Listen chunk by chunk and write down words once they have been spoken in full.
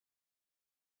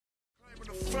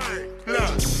fame.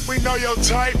 Look, we know your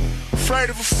type, afraid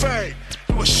of a fade.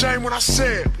 You a shame when I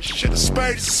said, but shit, a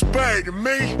spade is a spade. To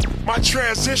me, my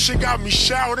transition got me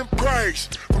showered in praise.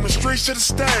 From the streets to the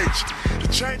stage, the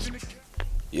change in the...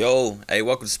 Yo, hey,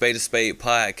 welcome to Spade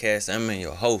podcast. I'm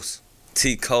your host,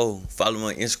 T Cole. Follow me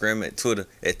on Instagram and Twitter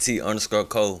at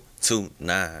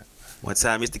T_Cole29. One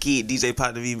time, Mr. Kid, DJ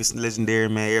POTNA V, Mr. Legendary,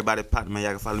 man. Everybody POTNA, man.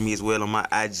 Y'all can follow me as well on my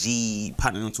IG,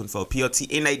 POTNA24,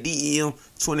 POTNA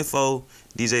 24,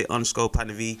 DJ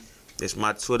 _POTNA V. That's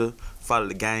my Twitter. Follow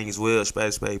the gang as well,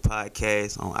 Spade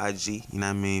podcast on IG. You know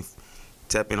what I mean?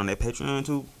 Tap in on that Patreon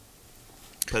too.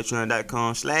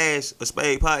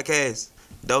 Patreon.com/A Podcast.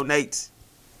 Donate,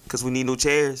 because we need new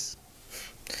chairs.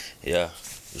 Yeah,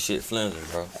 this shit flimsy,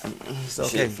 bro. It's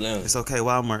okay. It's okay,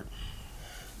 Walmart,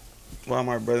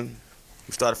 brother.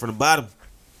 We started from the bottom.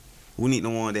 We need the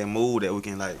one that move that we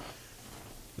can like.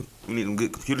 We need them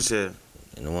good computer chairs.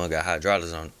 And the one got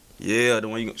hydraulics on it. Yeah, the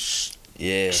one you go shh.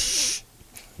 Yeah.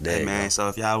 Hey, man, so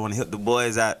if y'all want to help the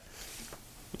boys out,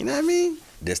 you know what I mean?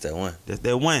 That's that one. That's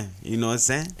that one. You know what I'm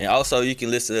saying? And also, you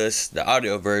can listen to us, the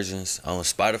audio versions, on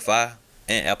Spotify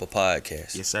and Apple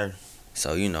Podcasts. Yes, sir.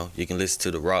 So, you know, you can listen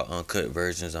to the raw, uncut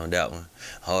versions on that one.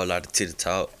 Whole lot of titty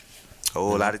talk.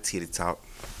 Lot of titty talk.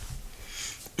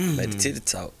 Make the titty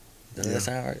talk. Doesn't that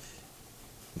sound right?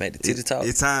 Make the titty talk.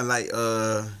 It sound like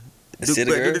The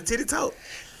city girl? Do the titty talk.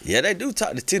 Yeah, they do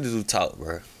talk. The titty do talk,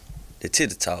 bro. The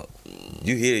titty talk.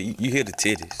 You hear the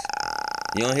titties.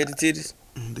 You don't hear the titties?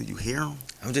 Do you hear them?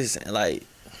 I'm just saying, like,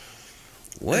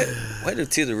 what do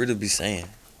titty really be saying?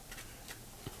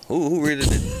 Who really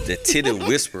the titty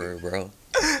whisperer, bro?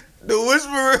 The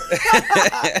whisperer.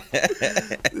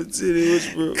 The titty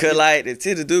whisperer. Cause like the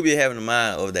titty do be having a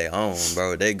mind of their own,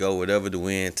 bro. They go whatever the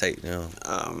wind take them.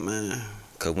 Oh man.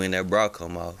 Cause when that bra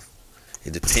come off,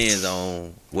 it depends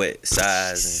on what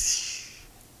size and.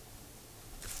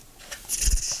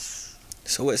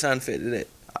 So what sound effect is that?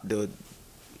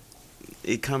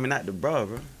 It coming out the bra,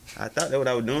 bro. I thought that's what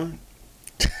I was doing.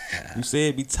 You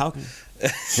said be talking.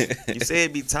 You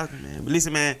said be talking, man. But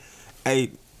listen, man.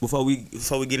 Hey, before we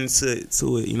get into it,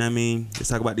 you know what I mean? Let's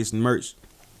talk about this merch.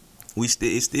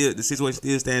 The situation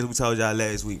still stands. We told y'all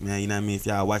last week, man. You know what I mean? If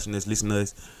y'all watching us, listening to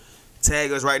us,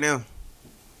 tag us right now.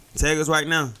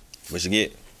 What you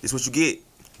get? This what you get.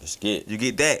 You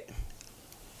get that.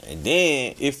 And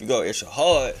then if you go extra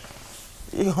hard,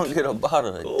 you gonna get a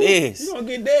bottle of this. You gonna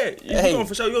get that. You Hey. gonna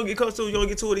for sure. You gonna get cups too. You gonna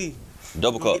get two of these.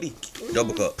 Double cup.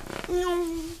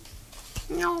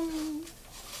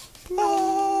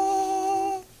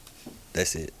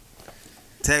 That's it.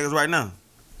 Tag us right now.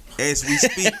 As we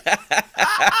speak.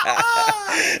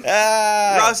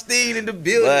 Rothstein in the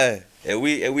building. But if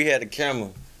we had the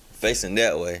camera facing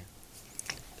that way,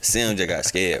 Sim just got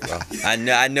scared, bro. I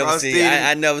never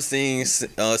seen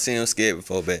Sim scared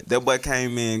before, but that boy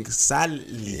came in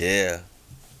silently. yeah.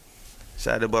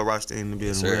 Shout out to boy Rothstein in the building.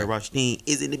 Yes, Where Rothstein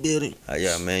is in the building.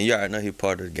 Yeah, man. You already know he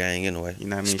part of the gang anyway. You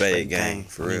know what I mean? Spade gang,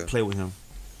 for real. Play with him.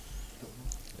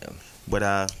 Yeah. But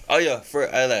oh yeah,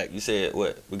 I like you said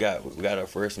what we got our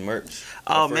first merch.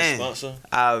 Oh our first man, sponsor.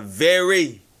 Our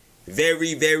very,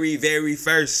 very, very, very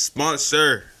first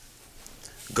sponsor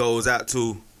goes out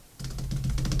to.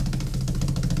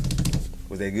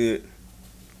 Was that good?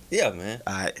 Yeah, man.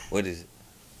 All right. What is it?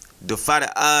 Defy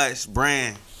the Odds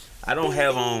brand. I don't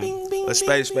have on a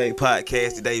Spade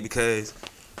podcast today because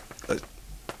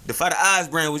Defy the Odds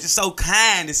brand was just so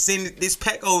kind to send this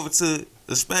pack over to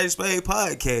the Spade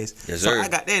podcast. Yes, so sir. I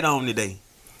got that on today.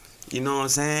 You know what I'm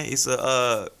saying? It's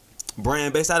a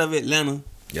brand based out of Atlanta.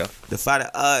 Yeah. Defy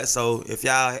the Odds. So if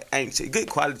y'all ain't good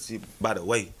quality, by the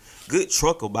way, good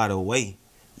trucker, by the way.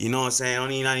 You know what I'm saying? I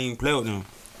don't even play with them.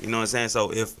 You know what I'm saying?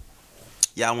 So if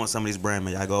y'all want some of this brand,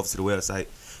 man, y'all go over to the website.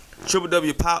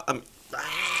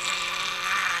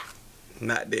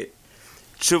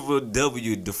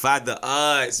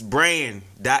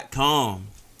 www.defytheoddsbrand.com.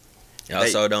 Y'all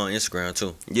saw it on Instagram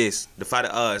too. Yes, Defy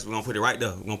the Odds. We're gonna put it right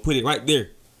there. We're gonna put it right there.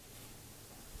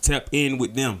 Tap in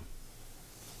with them.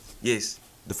 Yes,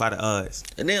 Defy the Odds.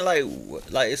 And then like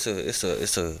it's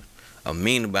a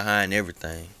meaning behind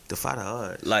everything. Defy the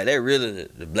Odds. Like they really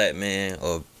the black man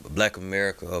or Black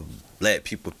America or black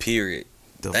people period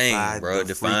thing, bro.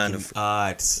 Define the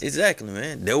odds. Exactly,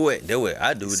 man. That what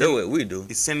I do. That what we do.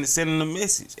 It's sending a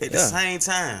message at the same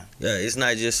time. Yeah, it's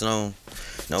not just no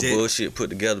bullshit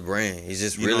put together brand. It's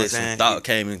just really some thought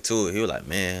came into it. He was like,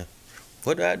 man,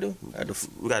 what do I do?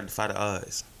 We gotta defy the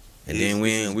odds. And then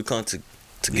when we come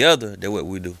together, that's what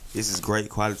we do. This is great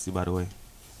quality, by the way.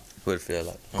 What it feel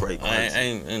like? Great quality. I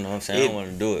ain't, you know what I'm saying? I don't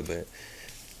want to do it, but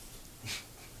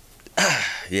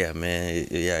Yeah, man.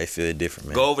 It feel different,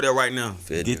 man. Go over there right now.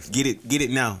 Different. Get it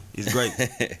now. It's great.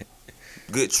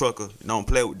 Good trucker. Don't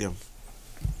play with them.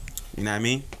 You know what I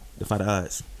mean? Defy the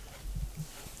odds.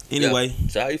 Anyway. Yeah.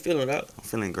 So how you feeling, dog? I'm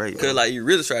feeling great. Cause like you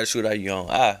really try to shoot out your own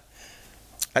eye.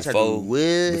 I try to do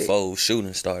what? Before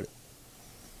shooting started.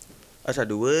 I try to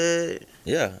do what?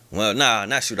 Yeah. Well,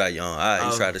 not shoot out your own eye.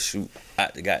 You try to shoot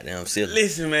out the goddamn ceiling.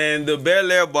 Listen, man, the Bel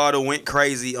Air bottle went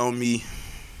crazy on me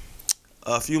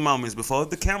a few moments before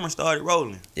the camera started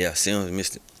rolling. Yeah, Sims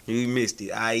missed it. You missed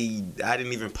it. I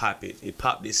didn't even pop it. It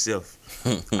popped itself.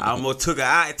 I almost took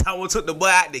the boy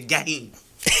out the game.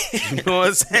 You know what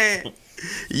I'm saying?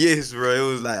 Yes, bro.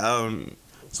 It was like,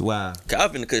 it's wild. Cause I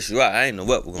finna cut you out. I ain't know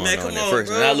what was going on at first.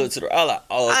 Bro. And I looked to the, I was like,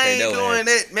 oh, okay, I ain't doing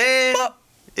that, man. Pop.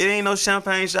 It ain't no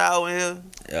champagne shower in here.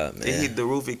 Yeah, man. It hit the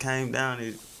roof. It came down.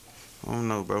 I don't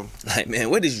know, bro. Like, man,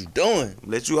 what is you doing?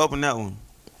 Let you open that one.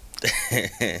 I'm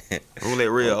gonna let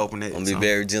Raye open that. I'm gonna be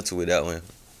very gentle with that one.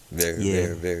 Very, Yeah.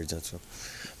 very, very gentle.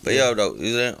 But yo, though,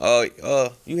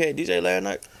 you had DJ last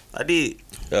night? I did.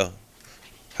 Yeah.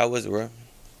 How was it, bro?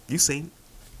 You seen it.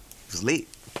 It was lit.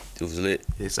 It was lit.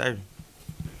 Yes, sir.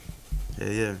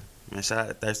 Yeah. Man, shout out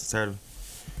to Thirsty Turtle.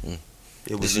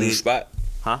 It was This your new lit. spot?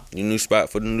 Huh? Your new spot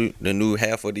for the new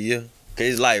half of the year? Cause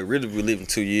it's like really we living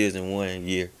 2 years in 1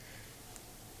 year.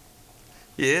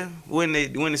 Yeah. When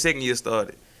the second year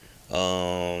started.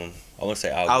 I want to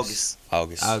say August.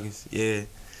 August. Yeah.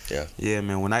 Yeah. Yeah,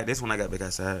 man. That's when I got back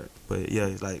outside. But yeah,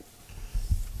 it's like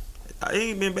I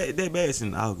ain't been that bad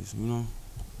since August. You know.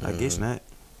 I guess not.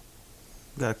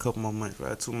 Got a couple more months.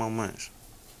 Right? 2 more months.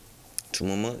 2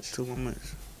 more months. 2 more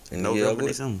months. And the year November, over?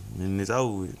 December, and it's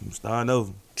over with. I'm starting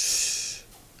over. It's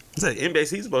like NBA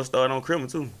season supposed to start on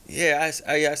Christmas too. Yeah,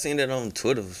 I seen that on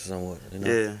Twitter somewhere. You know?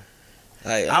 Yeah.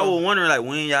 Like, I was wondering like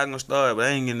when y'all gonna start, but I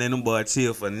ain't gonna let them boys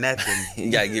chill for nothing.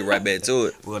 you gotta get right back to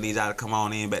it. We're gonna need y'all to come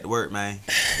on in back to work, man.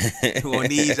 We're gonna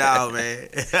need y'all, man.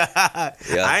 Yeah.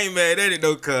 I ain't mad at it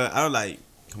though, cause I'm like,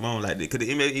 come on, like, cause the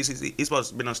NBA it's supposed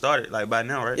to be done started like by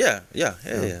now, right? Yeah.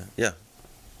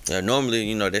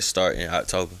 Normally, they start in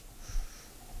October.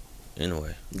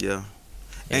 Anyway. Yeah.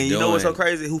 And you know what's so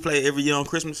crazy? Who play every year on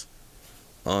Christmas?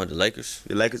 The Lakers.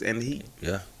 The Lakers and the Heat.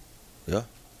 Yeah.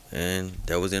 And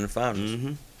that was in the finals.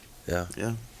 Mm-hmm.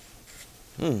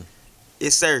 Yeah.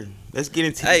 Yes, sir. Let's get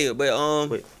into Hey, but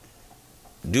Wait.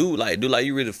 do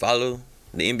you really follow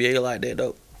the NBA like that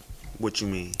though? What you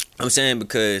mean? I'm saying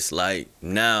because like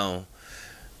now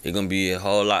it's gonna be a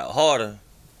whole lot harder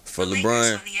for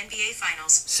LeBron. On the NBA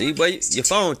Finals. See, boy, your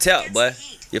phone tapped, boy.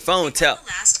 Your phone tapped.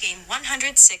 Last game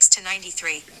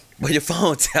 106-93. But your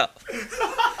phone tapped.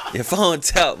 Your phone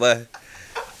tapped, boy.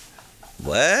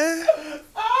 What?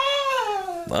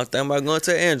 But I'm thinking about going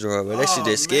to Android, but that shit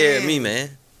just scared me, man.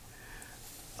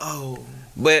 Oh,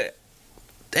 But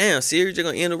damn, Siri just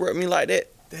gonna interrupt me like that?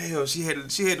 damn! She had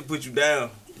to put you down.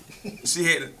 She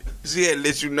had to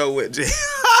let you know what.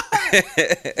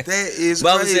 That is. But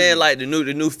I'm crazy. saying like the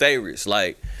new favorites,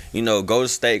 like Golden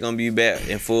State gonna be back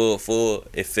in full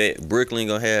effect. Brooklyn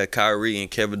gonna have Kyrie and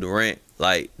Kevin Durant.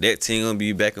 Like that team gonna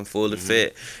be back in full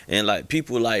effect, and like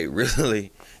people like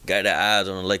really got their eyes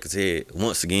on the Lakers' head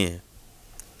once again.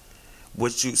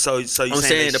 What you so you I'm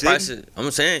saying the shouldn't? prices. I'm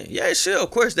saying yeah, sure,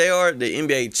 of course they are the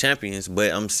NBA champions,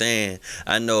 but I'm saying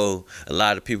I know a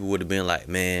lot of people would have been like,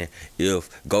 man, if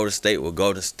Golden State were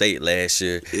Golden State last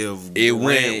year, If it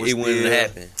Durant was wouldn't still-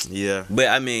 happen. Yeah, But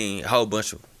I mean, a whole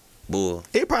bunch of bull.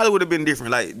 it probably would have been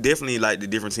different. Like definitely like the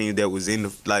different teams that was in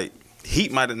the like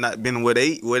Heat might have not been where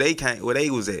they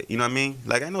was at. You know what I mean?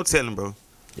 Like ain't no telling, bro.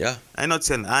 Yeah, Ain't no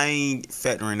telling. I ain't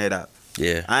factoring that out.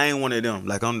 yeah. I ain't one of them.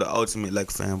 Like I'm the ultimate like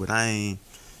fan, but I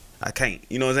can't.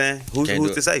 You know what I'm saying? Can't do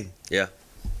Who's it. to say? Yeah.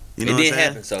 You know It what didn't I'm saying?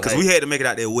 happen, so, Because hey. we had to make it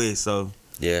out there west, so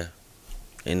Yeah.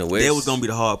 In the West. that was gonna be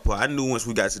the hard part. I knew once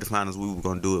we got to the finals we were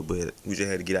gonna do it, but we just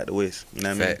had to get out the west. You know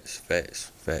what I mean?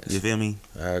 Facts. You feel me?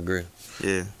 I agree.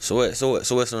 Yeah. So what's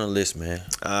on the list, man?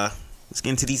 Let's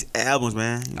get into these albums,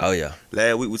 man. Oh yeah.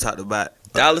 Last week we talked about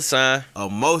Dollar sign. a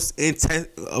most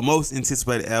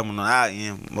anticipated album on our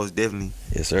end, most definitely.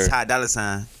 Yes, sir. Ty Dolla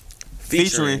Sign.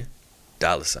 Featuring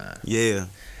Dollar sign. Yeah.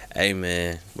 Hey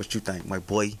man, What you think, my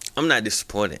boy? I'm not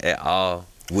disappointed at all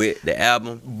with the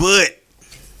album. But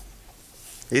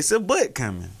it's a but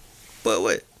coming. But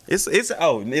what? It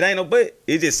ain't no but.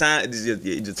 It just sound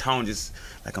it just tone just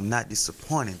like I'm not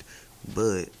disappointed,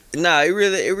 but Nah, it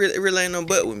really ain't no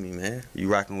but with me, man. you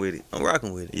rocking with it. I'm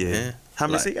rocking with it, Yeah. man. How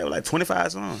many Like- he got? Like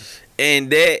 25 songs. And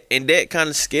that kind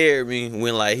of scared me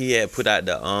when like he had put out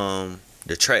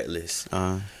the track list.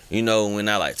 When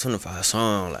I like 25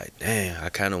 songs, like damn, I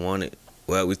kind of wanted.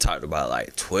 Well, we talked about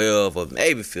like 12 or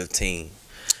maybe 15.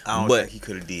 I don't think he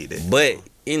could have did that. But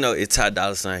you know, it's Ty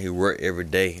Dolla $ign. He worked every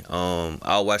day. I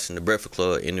was watching the Breakfast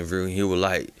Club interview. He was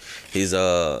like,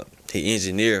 he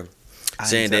engineer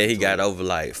saying that he got over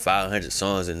like 500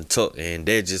 songs in the tuck, and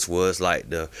that just was like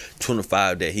the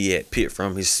 25 that he had picked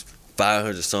from his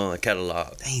 500 song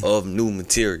catalog of new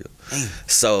material.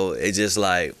 So it just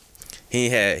like he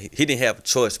didn't have a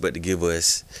choice but to give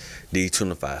us these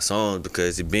 25 songs,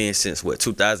 because it been since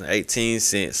 2018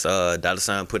 since Dolla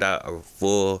 $ign put out a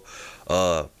full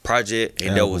project,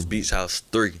 and that was Beach House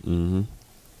 3.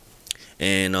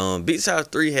 And Beach House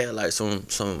 3 had like some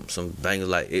bangers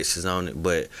like X's on it,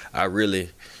 but I really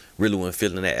wasn't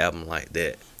feeling that album like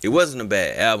that. It wasn't a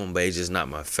bad album, but it's just not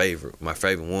my favorite. My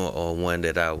favorite one, or one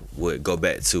that I would go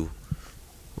back to.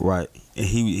 Right, and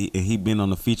he been on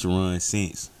the feature run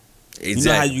since. Exactly. You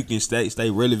know how you can stay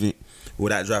relevant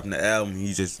without dropping the album?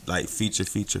 You just like feature.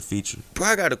 Bro,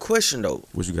 I got a question though.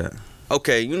 What you got?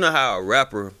 Okay, you know how a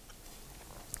rapper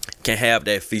can have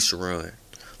that feature run,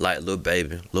 like Lil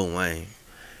Baby, Lil Wayne.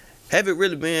 Have it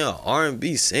really been an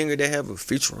R&B singer that have a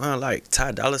feature run like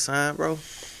Ty Dolla $ign, bro?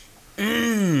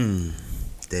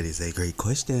 That is a great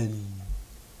question.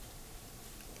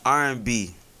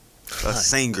 R&B, a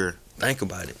singer. Think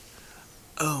about it.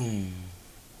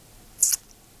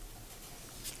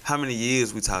 How many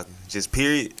years we talking? Just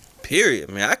period? Period,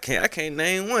 man. I can't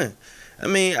name one. I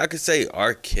mean, I could say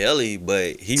R. Kelly,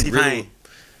 but he T-Pain. really.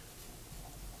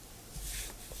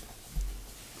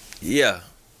 Yeah,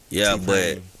 T-Pain.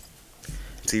 but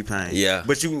T-Pain. Yeah.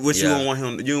 But you don't want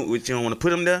him? You don't want to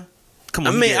put him there? Come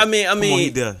on. I mean, he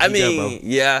there, bro.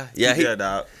 yeah, He there,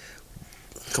 dog.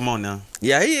 Come on now.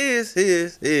 Yeah, he is.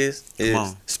 Come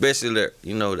on. Especially the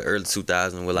early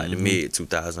 2000s with like the mid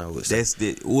 2000s, I would say. That's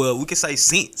the we can say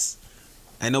since.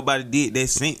 Ain't nobody did that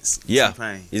since. Yeah,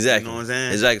 T-Pain. exactly. You know what I'm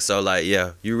saying? Exactly. So like,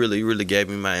 yeah, you really gave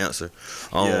me my answer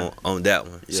on that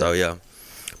one. Yeah. So yeah,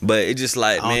 but it just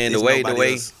like, man, the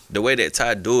way that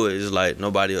Ty do it is like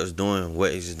nobody else doing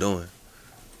what he's doing.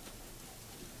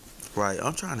 Right.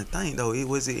 I'm trying to think though.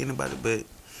 Was it anybody but?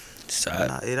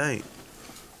 Nah, it ain't.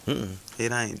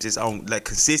 It ain't just on like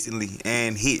consistently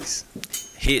and hits.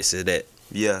 Hits is that.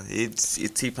 Yeah, it's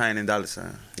T-Pain and Dolla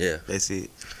 $ign. Yeah, that's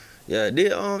it. Yeah,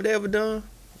 did they ever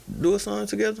do a song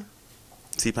together?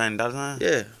 T-Pain and Dolla $ign?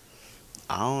 Yeah.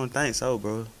 I don't think so,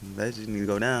 bro. They just need to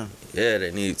go down. Yeah,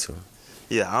 they need to.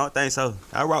 Yeah, I don't think so.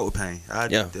 I rock with Pain.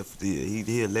 Yeah. Definitely,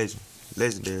 he a legend.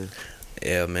 Legendary.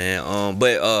 Yeah, man.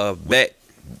 But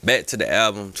back to the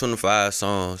album, 25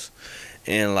 songs,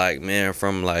 and like, man,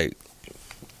 from like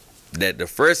that, the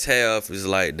first half is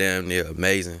like damn near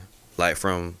amazing. Like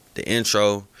from the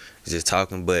intro, it's just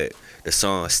talking, but the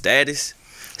song Status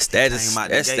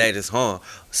hard,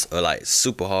 like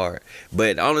super hard.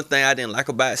 But the only thing I didn't like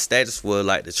about Status was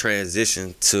like the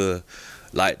transition to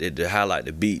like how like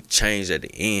the beat changed at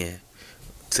the end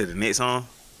to the next song.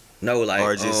 No, like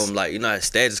or just, like how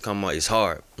Status come out, it's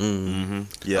hard.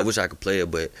 Yeah, I wish I could play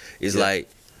it, but it's like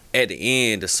at the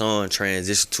end the song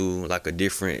transitioned to like a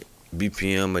different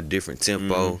BPM, a different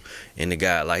tempo, and the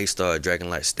guy like he started dragging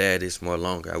like Status more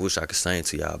longer. I wish I could sing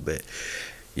to y'all, but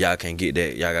y'all can't get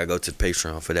that. Y'all gotta go to the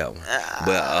Patreon for that one.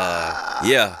 But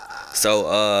yeah.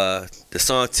 So the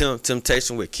song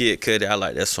Temptation with Kid Cudi, I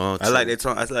like that song too. I like that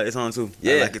song too.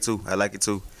 Yeah. I like it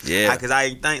too. Yeah. Cause I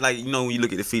think like when you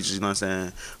look at the features, you know what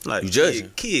I'm saying? Like you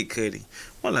judging. Kid Cudi.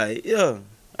 I'm like, yeah,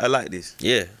 I like this.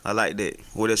 Yeah. I like that.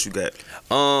 What else you got?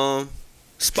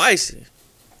 Spicy.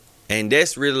 And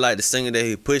that's really like the singer that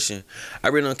he pushing. I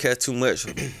really don't care too much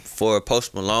for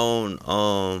Post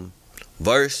Malone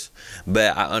verse,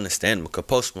 but I understand him because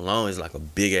Post Malone is like a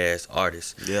big ass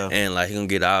artist. Yeah. And like he gonna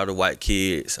get all the white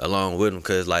kids along with him,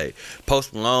 because like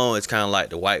Post Malone is kind of like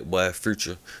the white boy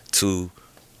Future to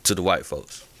the white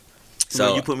folks.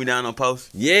 So you put me down on Post?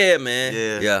 Yeah,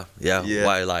 man. Yeah.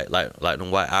 White like them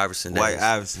White Iverson days. White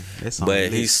Iverson. That's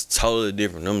but he's totally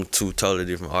different. Them two totally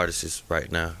different artists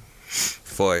right now.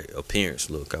 For appearance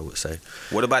look, I would say.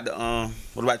 What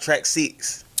about track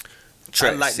 6?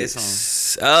 Track I like 6. this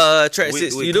song. Track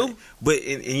 6, you do? But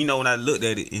and you know when I looked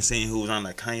at it and seeing who was on,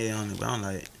 like Kanye on it, but I'm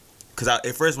like, cause at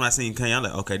first when I seen Kanye, I'm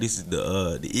like, okay, this is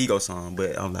the Ego song,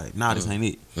 but I'm like, nah, this ain't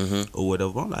it, or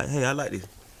whatever. I'm like, hey, I like this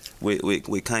with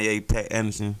Kanye, Pat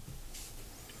Anderson.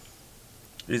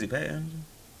 Is it Pat Anderson?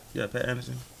 Yeah, Pat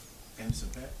Anderson. Anderson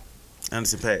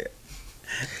Pat.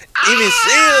 Even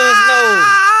Seals knows.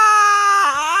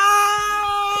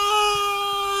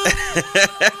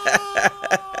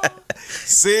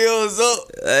 Seals up.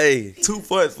 Hey, 2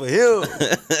 points for him.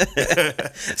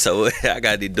 So I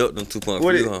got to deduct them 2 points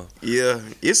for you, huh? Yeah,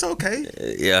 it's okay.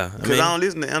 Yeah, because I don't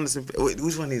listen to Anderson.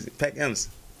 Which one is it? Pat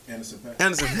Anderson. Anderson Pat.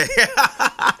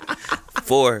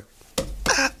 4.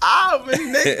 Oh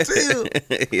man,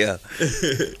 negative. Yeah.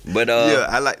 But Yeah,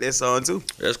 I like that song too.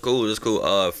 that's cool. That's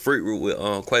cool. Freak Root with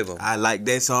Quavo. I like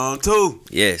that song too.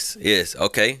 Yes.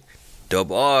 Okay.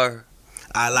 Double R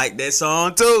I like that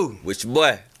song too. with your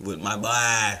boy. With my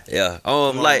boy. Yeah.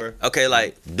 on, Like bro. okay,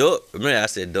 like Duck. Man, I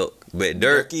said Duck, but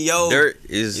Dirt. Durky, yo. Dirt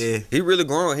is Yeah. he really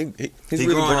growing. He's He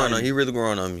really growing growing on on. you. He really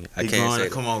growing on me. I He can't growing, say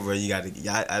that. come on, bro. You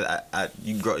gotta.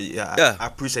 You grow. Yeah. I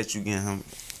appreciate you getting him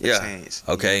a Yeah. chance.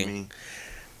 Okay. You know what I mean?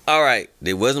 All right,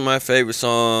 it wasn't my favorite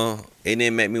song. It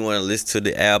didn't make me want to listen to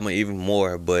the album even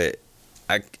more, but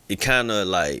it kind of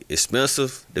like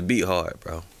expensive. The beat hard,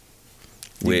 bro.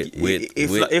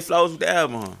 It flows with the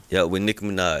album. Huh? Yeah, with Nicki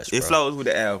Minaj. It bro. flows with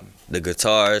the album. The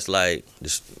guitars, like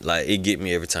it get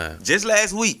me every time. Just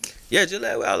last week. Yeah, just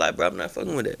like I was like, bro, I'm not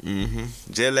fucking with that. Mm-hmm.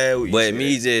 Just last week. But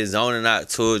me just zoning out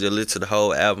to it, just listen to the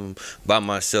whole album by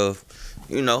myself.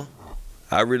 You know,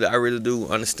 I really do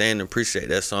understand and appreciate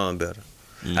that song better.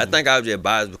 Mm-hmm. I think I was just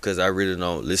biased because I really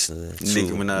don't listen to Nicki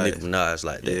Minaj. Nicki Minaj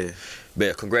like that. Yeah.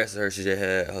 But congrats to her. She just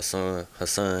had her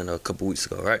son a couple weeks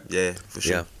ago, right? Yeah, for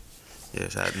sure. Yeah. Yeah,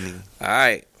 shout out to nigga. All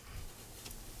right.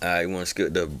 You want to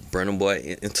skip the Burna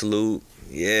Boy interlude?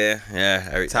 Yeah.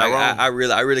 Tyrone. I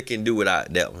really can do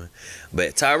without that one.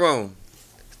 But Tyrone,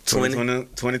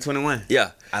 2021.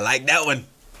 yeah. I like that one.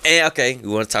 And okay, we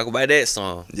want to talk about that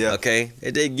song. Yeah. Okay.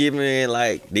 They giving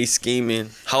like these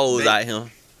scheming hoes out here.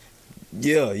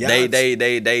 Yeah,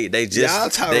 They just Y'all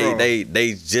Tyrone.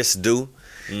 they just do.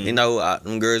 You know,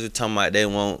 them girls were talking about they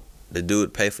want the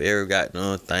dude to pay for every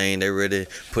goddamn thing. They ready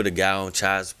to put a guy on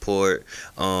child support.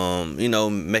 You know,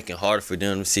 making it harder for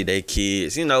them to see their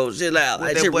kids. You know, just like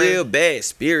that just boy- real bad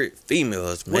spirit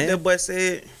females, man. What that boy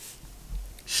said?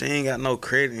 She ain't got no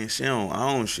credit and she don't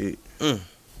own shit.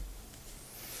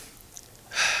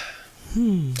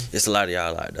 It's a lot of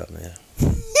y'all like that, man.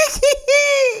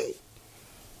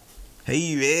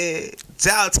 Hey man,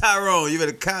 tell Tyrone. You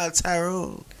better call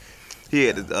Tyrone. He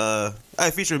had the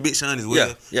featuring Big Sean as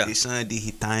well. Yeah. Big Sean did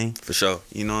his thing. For sure.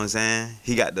 You know what I'm saying?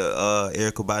 He got the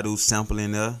Erykah Badu sample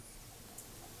in there.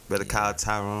 Better call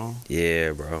Tyrone.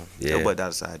 Yeah, bro. Yeah. That boy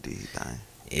Dollar Sign did his thing.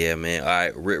 Yeah, man. All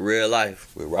right, real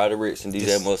life with Roddy Ricch and DJ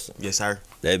Yes. Mustard. Yes, sir.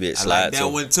 That bitch I slide like that too.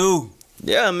 one too.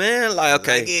 Yeah, man. Like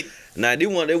okay. Like it. Now they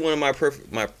one of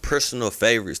my personal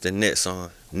favorites. The next song,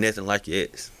 Nothing Like Your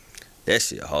Ex. That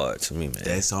shit hard to me, man.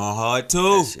 That song hard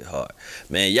too. That shit hard,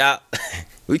 man. Y'all,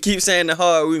 we keep saying the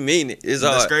hard, we mean it. It's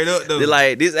hard. Straight up though. They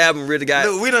like this album really got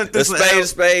Look, we done threw a some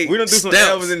spade. We done threw some stamps.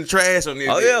 albums in the trash on this.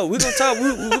 Oh bitch. yeah, we gonna talk.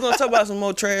 We gonna talk about some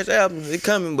more trash albums. They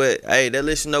coming, but hey, that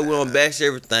lets you know we don't bash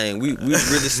everything. We really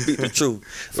speak the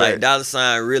truth. Like Dollar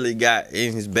Sign really got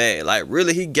in his bag. Like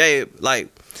really, he gave like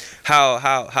how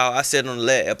I said on the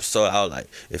last episode. I was like,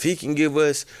 if he can give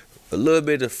us a little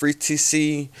bit of free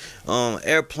TC,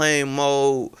 airplane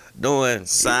mode, doing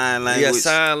Sign language. yeah,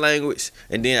 sign language,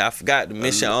 and then I forgot to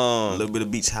mention a little bit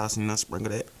of beach house and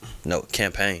sprinkle that. no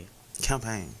campaign.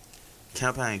 Campaign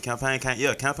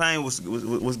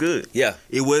was good. Yeah.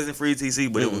 It wasn't free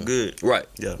TC, but it was good. Right.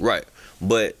 Yeah. Right.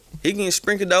 But he can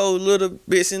sprinkle those little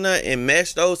bits in there and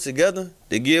mash those together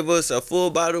to give us a full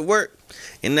body of work.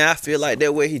 And now I feel like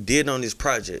that way he did on this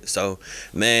project. So,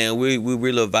 man, we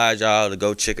really advise y'all to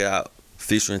go check it out.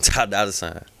 Featuring Ty Dolla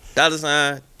Sign. Dolla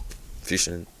Sign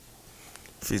featuring.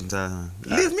 Featuring time.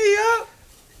 Lift me up.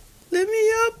 Lift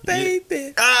me up,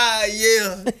 baby. Ah,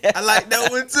 yeah. I like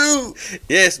that one too.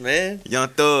 Yes, man. Young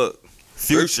Thug.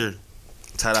 Future.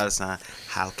 Ty Dolla Sign.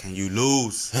 How can you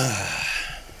lose?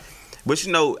 But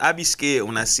you know, I be scared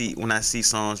when I see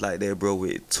songs like that, bro,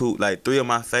 with three of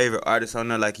my favorite artists on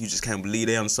there, like you just can't believe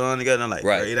they on the song together. I'm like,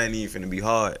 Right. bro, it ain't even finna be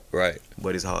hard. Right.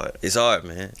 But it's hard. It's hard,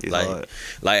 man. It's like, hard.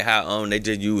 Like how they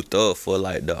just use Thug for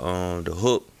like the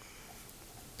hook.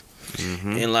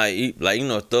 Mm-hmm. And like you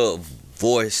know, Thug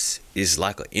voice is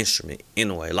like an instrument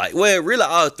in a way. Like, well, really,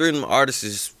 all three of them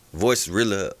artists' voice is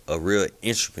really a real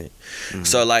instrument. Mm-hmm.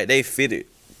 So like they fit it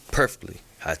perfectly.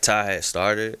 How Ty had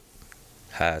started,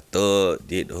 how Thug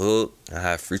did the hook, and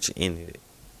how Future ended it.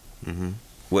 Mm-hmm.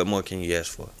 What more can you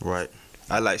ask for? Right.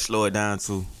 I like Slow It Down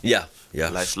too. Yeah. I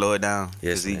like Slow It Down.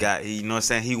 Yes, Cause you know what I'm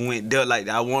saying? He went there like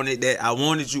I wanted that. I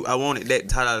wanted that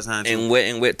Ty Dolla Sign too.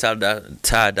 And what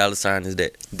Ty Dolla Sign is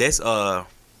that? That's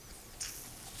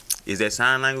is that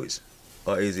sign language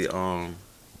or is it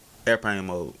airplane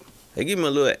mode? They give him a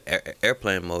little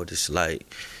airplane mode. It's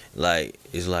like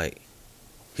it's like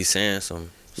he's saying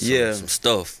some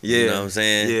stuff. Yeah. You know what I'm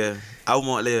saying? Yeah.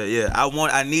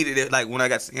 I needed it like when I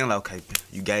got to him, like, okay,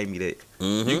 you gave me that.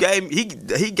 Mm-hmm. You gave me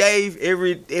he gave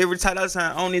every Ty Dolla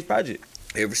Sign on this project.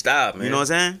 Every style, man. You know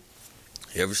what I'm saying?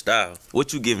 Every style.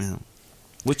 What you giving him?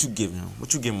 What you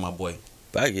giving my boy?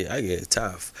 But I get a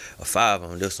top a 5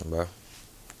 on this one, bro.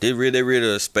 They rid of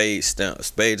a spade stamp,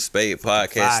 spade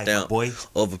podcast 5, stamp boy.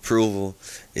 of approval.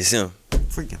 It's him.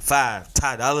 Freaking 5.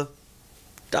 Ty Dolla.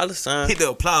 $sign. Hit the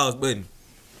applause button.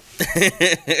 Hey,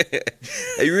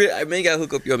 I mean, you gotta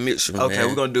hook up your mixer, man. Okay,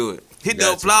 we're gonna do it. Hit the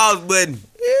Gotcha. applause button.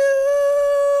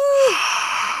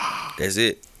 That's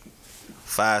it.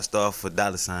 5 star for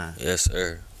 $. Yes,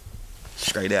 sir.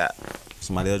 Straight out.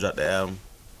 Somebody else dropped the album.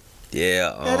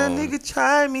 Yeah. Let a nigga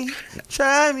try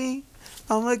me.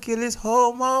 I'ma kill his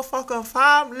whole motherfucking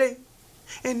family.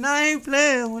 And I ain't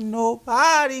playing with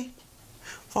nobody.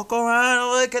 Fuck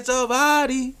around and catch a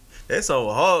body. That song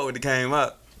was hard when it came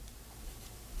out.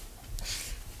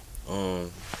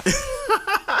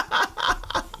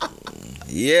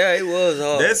 Yeah, it was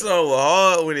hard. That song was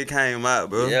hard when it came out,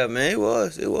 bro. Yeah, man, it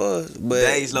was. But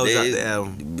Days Low dropped the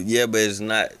album. Yeah, but it's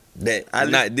not that.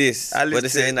 Not this. I What they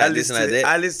saying? Not this, not that.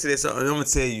 I listened to that song, and I'm gonna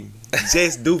tell you,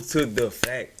 just due to the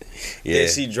fact Yeah. that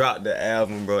she dropped the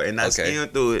album, bro, and I Okay.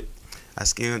 skimmed through it.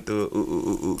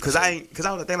 Cause I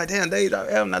was thinking like, damn, Days dropped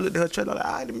the album. And I looked at her trailer like,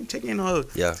 alright, let me check in on her.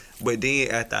 Yeah. But then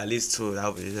after I listened to it, I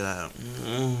was just like,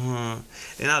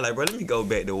 And I was like, bro, let me go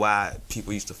back to why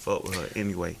people used to fuck with her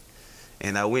anyway.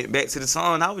 And I went back to the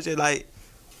song, and I was just like,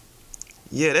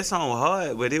 yeah, that song was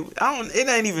hard, but I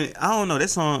don't know, that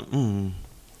song,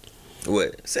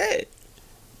 What? Say it.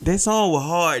 That song was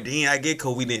hard. Then I get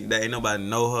cause ain't nobody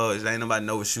know her. Ain't nobody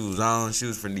know what she was on. She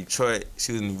was from Detroit.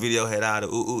 She was in the video, had all the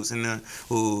oohs in there.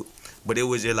 Ooh. But it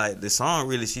was just like the song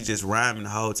really, she just rhyming the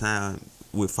whole time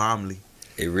with family.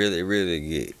 It really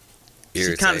get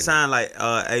irritating. She kind of sounded like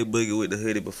A Boogie with the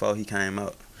hoodie before he came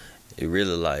out. It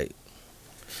really like.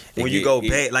 When you go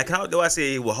back, like how do I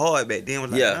say it was hard back then?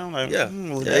 Was like, Yeah, I'm like, yeah.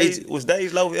 Was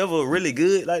Days Low ever really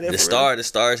good like that? The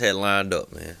stars had lined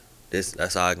up, man.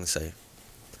 That's all I can say.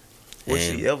 Was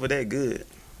And- she ever that good?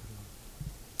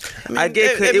 mean, I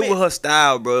get it was her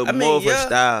style, bro. More of her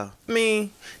style. I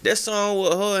mean, that song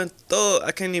with her and Thug,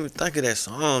 I can't even think of that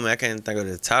song, man. I can't even think of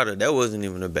the title. That wasn't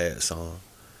even a bad song.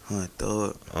 Her and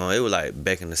Thug. It was like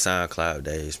back in the SoundCloud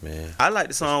days, man. I like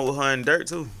the song with her and Dirt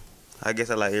too. I guess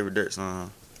I like every Dirt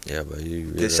song. Yeah, but you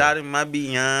really. The shot in my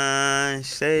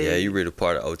Beyonce. Yeah, you really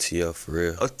part of OTF for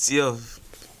real. OTF.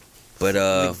 But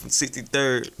From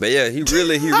 63rd. But yeah, he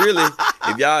really,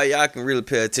 if y'all can really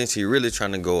pay attention, he really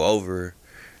trying to go over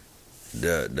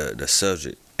the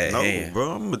subject at hand.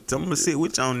 Bro, I'm gonna sit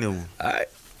with you on that one. All right,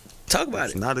 talk about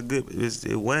It's it. not a good.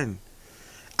 It wasn't.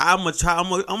 I'm gonna try. I'm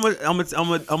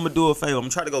gonna do a favor. I'm gonna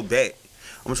try to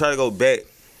go back.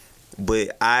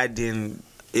 But I didn't.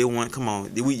 It went. Come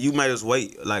on, you made us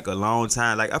wait like a long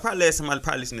time. Like I probably let somebody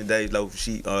listen to Days Low.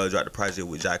 She dropped the project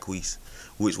with Jacquees,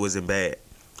 which wasn't bad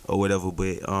or whatever.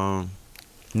 But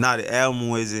the album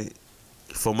wasn't.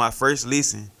 For my first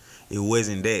listen, it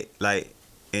wasn't that like.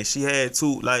 And she had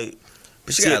two like.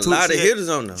 But she got a lot of hitters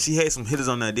on there. She had some hitters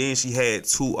on there. Then she had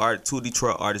two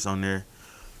Detroit artists on there.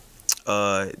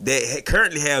 That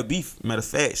currently have beef. Matter of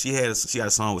fact, she got a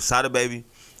song with Sada Baby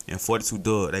and 42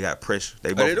 Dugg. They got pressure.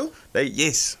 They do?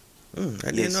 Yes. I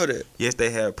didn't know that. Yes, they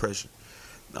have pressure.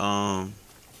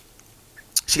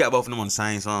 She got both of them on the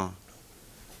same song.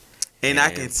 And I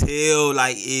can tell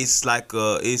like it's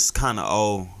kind of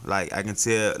old. Like I can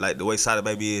tell like the way Sada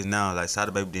Baby is now. Like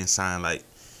Sada Baby didn't sound like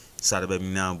Sada Baby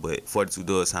now, but 42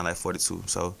 Dugg sound like 42.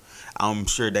 So I'm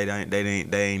sure they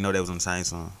ain't know that was on the same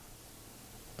song.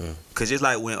 Cause just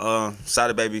like when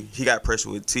Sada Baby, he got pressure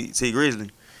with T Grizzly,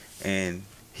 and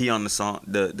he on the song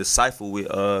the cipher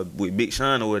with Big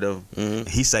Sean or whatever. Mm-hmm.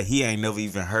 He said he ain't never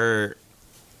even heard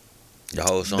The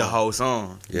whole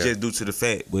song. Yeah. just due to the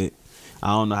fact. But I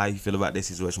don't know how you feel about that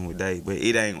situation with Dave. But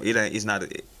it's not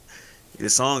the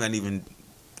song ain't even.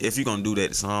 If you gonna do that,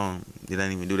 the song it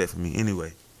ain't even do that for me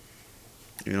anyway.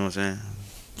 You know what I'm saying?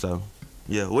 So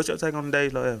yeah, what's your take on the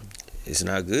Days Low album? It's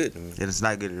not good to me. And it's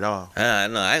not good at all. I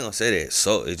know. I ain't gonna say that.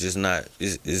 So it's just not.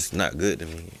 It's not good to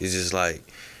me. It's just like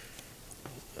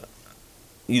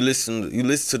you listen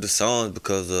to the songs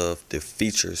because of the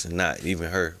features and not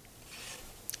even her.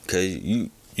 Cause you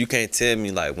can't tell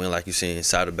me like when like you seen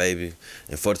Sada Baby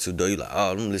and 42 Dugg, you like, oh,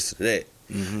 let me listen to that.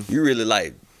 Mm-hmm. You really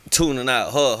like tuning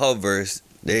out her verse.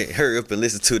 Then hurry up and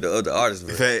listen to the other artist's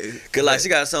verse. Cause like she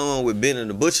got someone with Ben and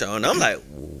the Butcher on. I'm like,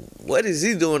 what is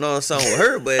he doing on a song with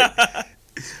her? But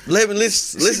let me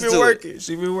listen to it.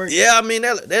 She been working. Yeah, I mean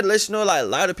that lets you know like a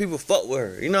lot of people fuck with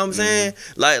her. You know what I'm saying?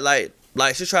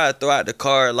 Like she tried to throw out the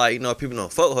card like, you know, people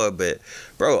don't fuck with her, but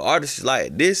bro, artists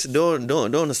like this doing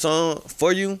the song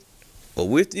for you or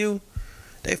with you,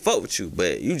 they fuck with you,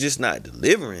 but you just not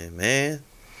delivering, man.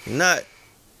 You're not.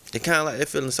 They kind of like they're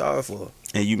feeling sorry for her.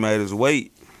 And you made us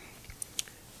wait.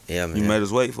 Yeah, man. You made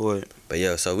us wait for it. But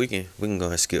yeah, so we can go ahead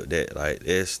and skip that. Like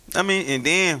it's I mean, and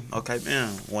then okay, man,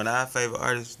 one of our favorite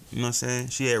artists, you know what I'm saying?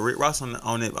 She had Rick Ross on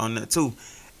that too,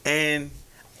 and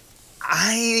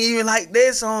I ain't even like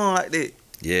that song like that.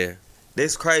 yeah,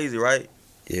 That's crazy, right?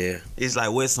 yeah. It's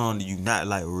like, what song do you not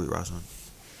like with Rick Ross on?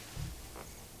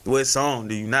 What song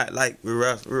do you not like with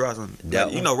Rick Ross on? That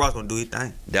Like, you one. know Ross gonna do his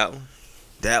thing. That one.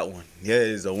 That one, yeah,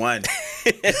 it's a one.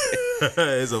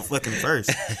 It's a fucking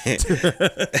first.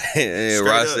 And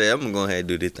Ross said, "I'm gonna go ahead and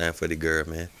do this thing for the girl,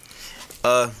 man."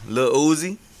 Lil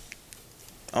Uzi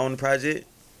on the project.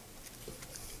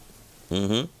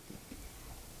 Mm-hmm.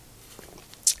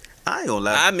 I ain't gonna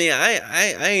lie. I mean,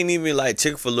 I ain't even like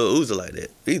chick for Lil Uzi like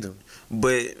that either.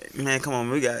 But man, come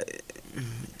on,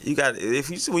 you got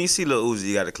when you see Lil Uzi,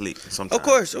 you gotta click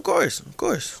sometimes. Of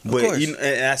course. But you know,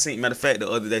 and I seen, matter of fact, the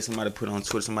other day somebody put on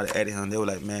Twitter, somebody added him. They were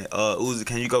like, man, Uzi,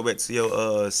 can you go back to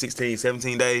your 16,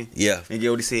 17 day? Yeah. And get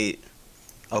what he said.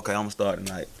 Okay, I'm gonna start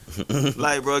tonight.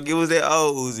 Like, bro, give us that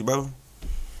old Uzi, bro.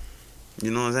 You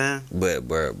know what I'm saying? But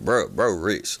bro,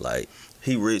 rich. Like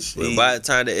He rich. but by the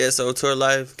time the SO tour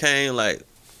life came, like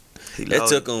He it loaded.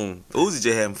 took him. Uzi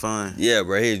just having fun. Yeah,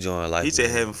 bro, he enjoying life. He just man.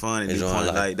 having fun at this Enjoying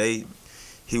point. life. Like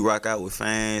he rock out with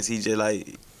fans. He just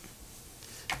like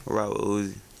rock with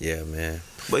Uzi. Yeah, man.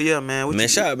 But yeah, man. What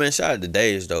Shout out to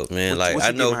Days though, man. Like what I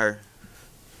you know. giving her?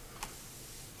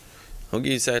 I'll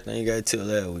give you the same thing you got till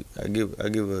last week. I give her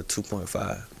a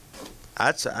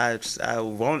 2.5. I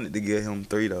wanted to give him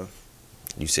 3 though.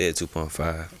 You said 2.5.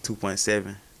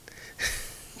 2.7.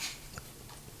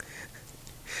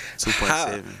 How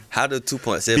 2.7. how do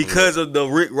 2.7 Because look? of the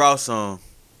Rick Ross song.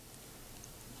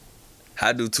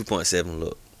 How do 2.7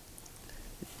 look?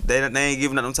 They ain't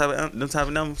giving up them type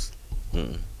of numbers.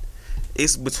 Mm-mm.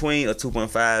 It's between a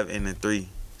 2.5 and a 3.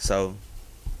 So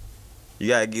you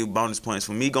gotta give bonus points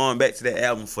for me going back to that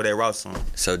album for that Ross song.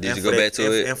 So did And you for go that- back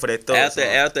to it and for that Thug song.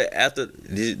 after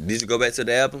did you go back to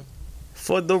the album?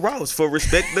 For the Ross, for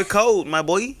Respect the Code, my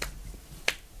boy.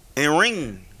 And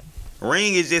Ring.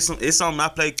 Ring is just it's something I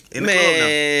play in the club now.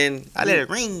 Man, I let it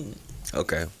ring.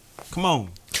 okay. Come on.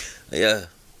 Yeah.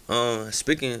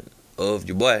 Speaking of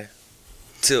your boy,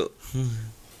 Tip.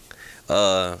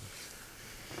 The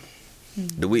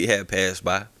week had passed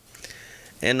by,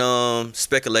 and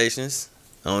speculations.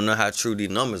 I don't know how true these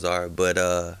numbers are, but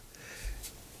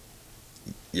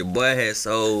your boy had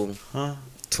sold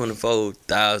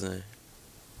 24,000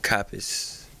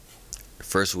 copies the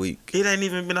first week. It ain't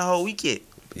even been a whole week yet.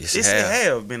 Yes, It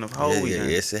have been a whole week. Yeah,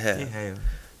 yes, it have. It have.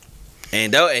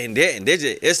 And they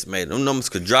just estimated them numbers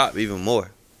could drop even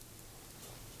more.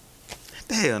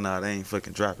 The hell no, they ain't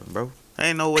fucking dropping, bro.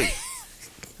 Ain't no way.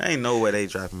 Ain't no way they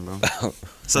dropping, bro.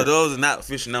 So those are not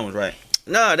official numbers, right?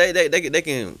 No, they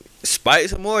can spike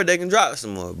some more, they can drop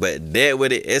some more. But that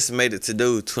what it estimated to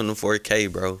do, 24K,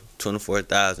 bro.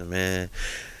 24,000, man.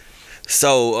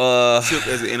 So Tip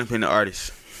as an independent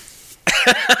artist.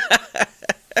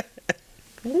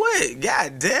 What?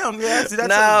 God damn, yeah. See, that's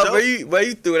nah, a joke.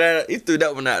 you threw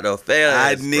that one out though,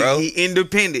 fast, bro. He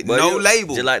independent, But no you-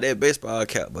 label. Just like that baseball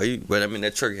cap, but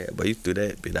that truck hat, but you threw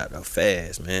that bit out though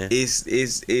fast, man.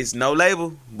 It's no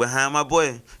label behind my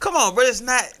boy. Come on, bro. It's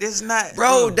not.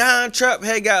 Bro, Don Trap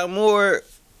had got more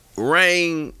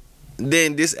rain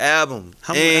than this album.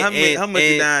 How much did Don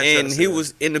Trap And he sell?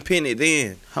 was independent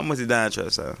then. How much did Don Trap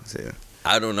sell?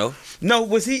 I don't know. No,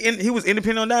 was he? He was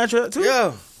independent on Don Trap too.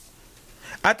 Yeah.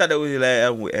 I thought that was his last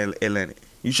album with Atlantic.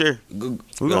 You sure? Go,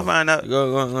 We gonna find out.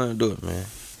 Go and do it, man.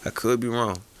 I could be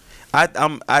wrong. I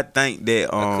think that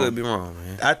I could be wrong,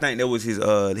 man. I think that was his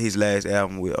last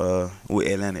album with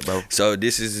Atlantic, bro. So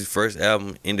this is his first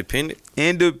album, independent.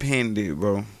 Independent,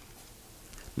 bro.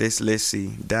 Let's see.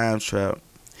 Dime Trap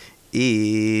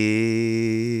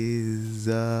is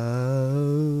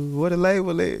what a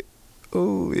label it.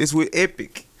 Oh, it's with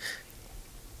Epic.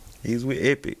 He's with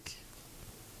Epic.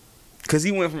 Cause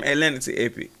he went from Atlanta to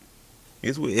Epic.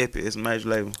 It's with Epic. It's a major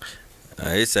label.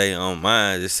 It say on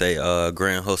mine. It say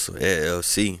Grand Hustle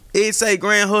LLC. It say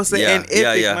Grand Hustle and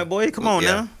Epic, my boy. Come on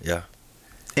now. Yeah.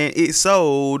 And it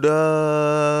sold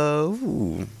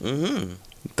 32,000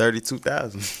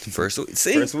 32,000 first week.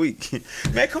 See, first week.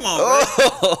 Man, come on, bro.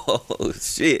 oh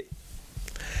shit.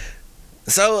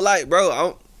 So like,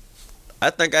 bro, I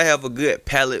think I have a good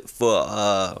palette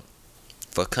for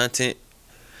content,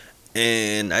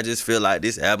 and I just feel like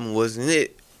this album wasn't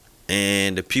it,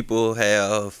 and the people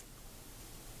have.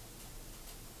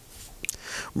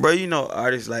 Bro, you know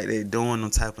artists like they doing them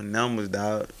type of numbers,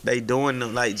 dog. They doing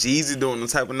them like JEEZY doing them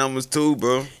type of numbers too,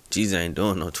 bro. JEEZY ain't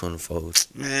doing no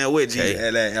 24s. Man, what JEEZY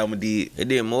Okay. that album did? It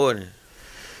did more than.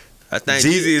 I think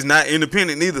JEEZY is not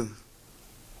independent neither.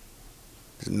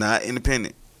 It's not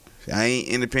independent. I ain't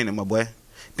independent, my boy.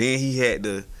 Then he had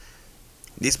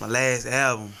this my last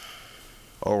album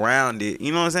around it.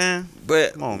 You know what I'm saying?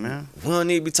 But come on, man. We don't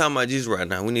need to be talking about Jesus right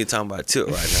now. We need to talk about Tilt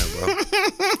right now,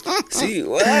 bro. See,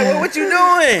 what you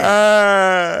doing?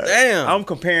 Damn. I'm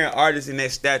comparing artists in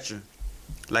that stature.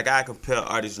 Like I compare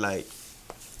artists like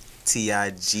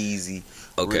TY, JEEZY,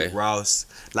 Okay. Rick Ross,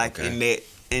 like Okay. in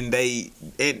that,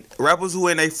 and rappers who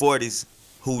in their 40s,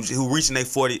 who reaching their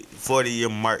 40-year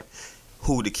mark,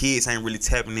 who the kids ain't really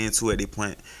tapping into at their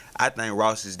point. I think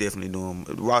Ross is definitely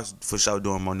Ross for sure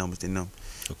doing more numbers than them.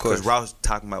 Of course. Because Ross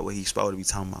talking about what he's supposed to be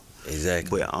talking about.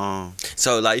 Exactly. But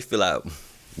So like you feel like,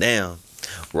 damn,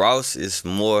 Ross is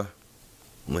more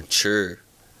mature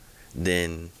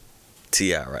than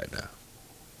T.I. right now.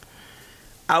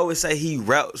 I would say he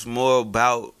raps more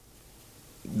about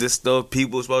the stuff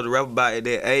people supposed to rap about at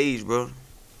that age, bro.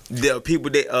 The people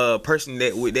that person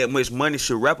that with that much money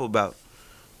should rap about.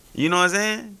 You know what I'm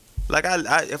saying? Like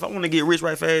I if I want to get rich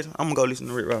right fast, I'm gonna go listen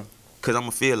to Rick Ross, cause I'm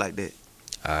gonna feel like that.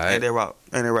 All right. And that rock,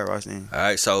 and that Rick Ross thing. All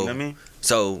right. So You know what I mean?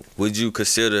 So would you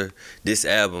consider this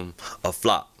album a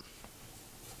flop?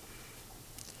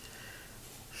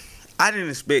 I didn't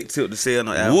expect Tilt to sell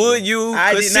no album. Would you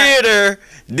I did not. consider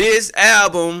this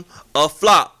album a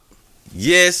flop?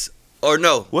 Yes or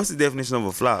no? What's the definition of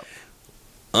a flop?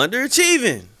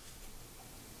 Underachieving.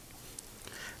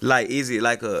 Like, is it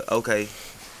like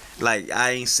like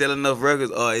I ain't selling enough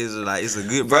records, or is it like it's a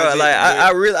good Bro, project? like I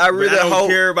really but I don't hope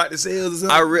care about the sales or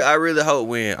something. I really hope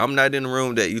when I'm not in the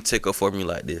room that you take up for me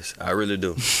like this. I really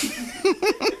do.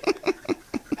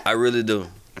 I really do.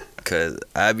 Cause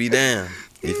I be damned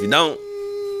if you don't.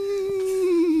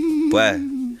 Boy.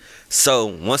 So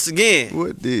once again,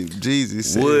 What did JEEZY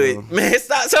say? man,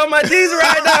 stop talking about these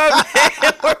right now,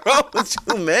 man. What's wrong with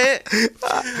you, man?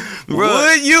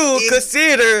 Would you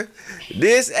consider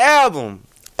this album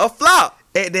a flop?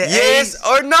 At that Yes age,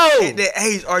 or no? At that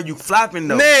age, are you flopping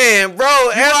though? Man, bro,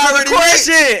 answer the already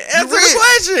question. rich. You Answer rich. the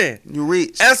question. You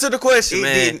rich. Answer the question,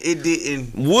 man. It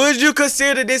didn't. Would you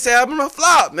consider this album a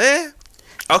flop, man?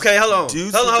 Okay, hold on. Due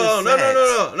to Hold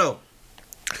on. the No.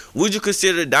 Would you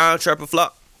consider Down Trap a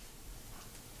flop?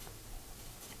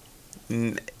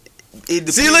 It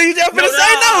depends. See, look, you just finna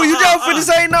say no. You just finna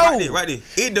say no. Right there.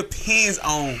 It depends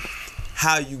on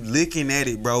how you looking at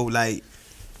it, bro. Like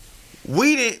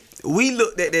we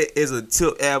looked at that as a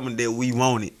Tilt album that we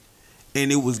wanted,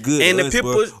 and it was good. And to the us,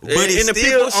 people, bro. and the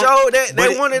people showed that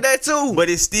they wanted that too. But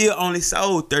it still only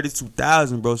sold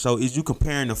 32,000, bro. So is you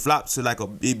comparing the flop to like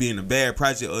it being a bad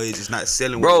project, or is just not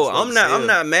selling? Bro, what it's I'm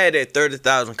not mad at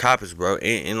 30,000 copies, bro.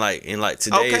 In like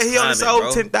today's Okay, he only climate, sold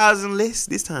bro. 10,000 less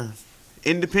this time,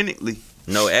 independently.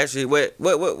 No, actually, what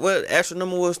actual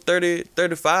number was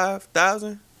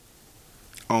 35,000?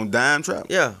 On Dime Trap,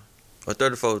 Yeah, or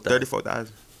 34,000.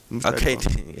 34,000. Okay,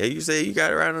 yeah, you say you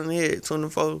got it right on the head,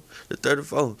 24 to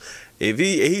 34. If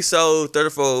he sold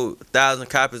 34,000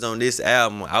 copies on this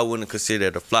album, I wouldn't consider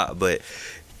it a flop. But,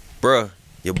 bruh,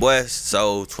 your boy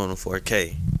sold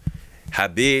 24K. How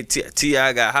big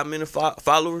T.I. got? How many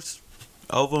followers?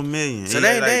 Over a million. So He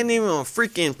they had, like, ain't even a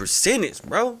freaking percentage,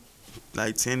 bro.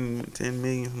 like 10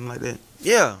 million, something like that.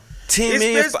 Yeah, 10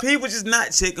 million. People just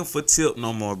not checking for Tilt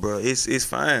no more, bro. It's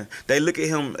fine. They look at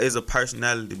him as a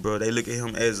personality, bro. They look at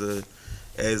him as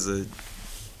a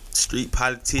street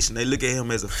politician. They look at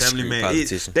him as a family Street man.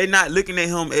 politician. They not looking at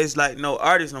him as like no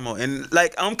artist no more. And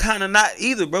like I'm kind of not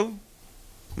either, bro.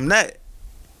 I'm not.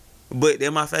 But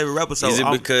they're my favorite rapper. So Is it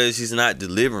because he's not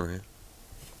delivering?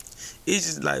 it's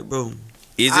just like, bro.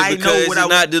 Is I it know because what he's I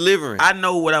not delivering? I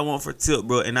know what I want for Tilt,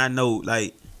 bro, and I know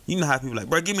like you know how people like,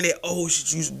 bro, give me that old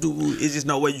shit you used to do. It's just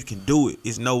no way you can do it.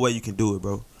 It's no way you can do it,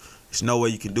 bro. It's no way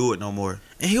you can do it no more.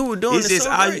 And he was doing It's it just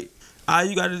so all great.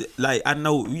 you gotta like. I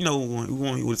know you know when we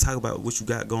want you to talk about what you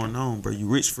got going on, bro. You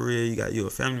rich for real. You a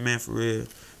family man for real.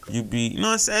 You be, you know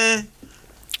what I'm saying?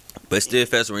 But still,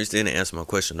 Fast Ring still didn't answer my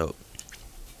question though.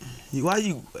 Why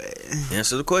you?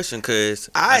 Answer the question, cause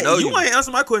I know you you. ain't answer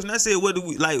my question. I said, what do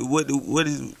we like? What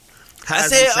is? How I is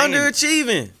said he saying it?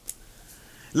 underachieving.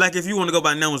 Like if you want to go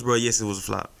by numbers, bro, yes, it was a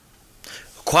flop.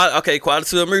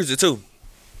 Quality of music too.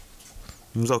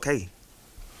 It was okay.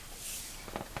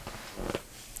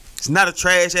 It's not a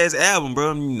trash ass album,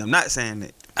 bro. I'm not saying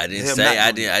that. I didn't Hell, say not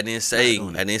I doing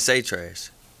didn't Not doing say trash.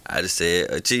 I just said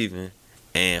achieving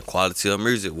and quality of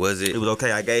music. Was It it? was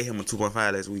okay. I gave him a 2.5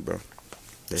 last week, bro.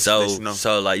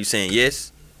 So like you saying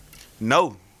yes?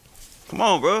 No. Come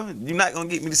on, bro. You're not gonna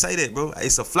get me to say that, bro.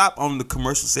 It's a flop on the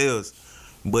commercial sales,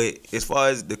 but as far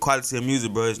as the quality of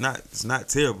music, bro, it's not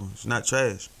terrible. It's not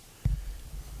trash.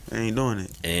 I ain't doing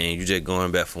it. And you just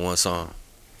going back for one song.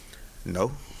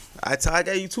 No. I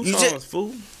gave you two You songs,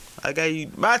 fool. I gave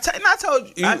you. I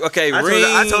told you. Okay, I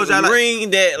Ring. told you I like,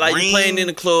 Ring that like you playing in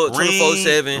the club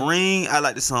 24/7. Ring. I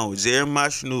like the song with Jeremiah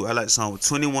Shanu. I like the song with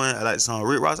 21. I like the song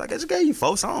with Rick Ross. I just gave you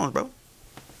 4 songs, bro.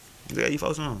 I gave you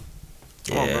 4 songs.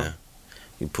 Come on, bro.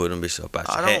 You put them bitch up out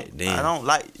your hat. Then I don't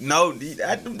like. No,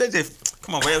 they just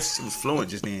come on. Bro, she was fluent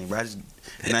just then, bro.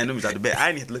 And I knew was out the bed. I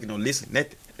didn't have to look at no listen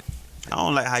nothing. I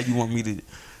don't like how you want me to.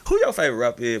 Who your favorite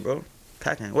rapper is, bro?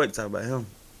 I can't wait to talk about him.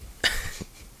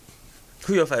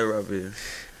 Who your favorite rapper is?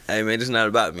 Hey man, this not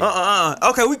about me.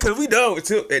 Okay, we done with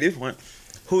Tip at this point.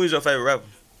 Who is your favorite rapper?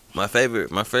 My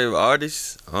favorite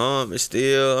artist, it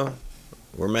still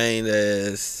remained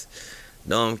as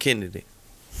Dom Kennedy.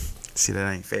 See,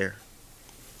 that ain't fair.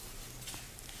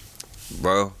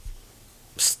 Bro,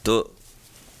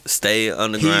 stay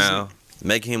underground,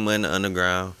 making him in the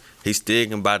underground. He still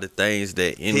can buy the things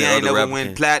that any he other ain't never rapper win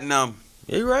can. platinum.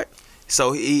 Yeah, you right.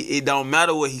 So it don't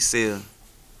matter what he sell.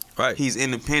 Right. He's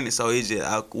independent, so he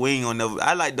just we ain't gonna never.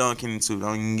 I like Don Kennedy too.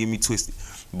 Don't even get me twisted,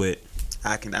 but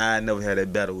I never had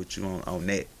that battle with you on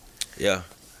that. Yeah.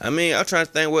 I mean, I'm trying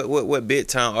to think what big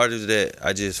time artists that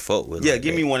I just fuck with. Yeah, like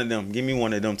give that. me one of them. Give me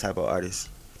one of them type of artists,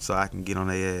 so I can get on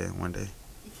their ass one day.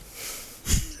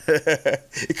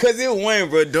 Because it won,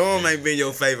 bro. Dom ain't been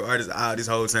your favorite artist all this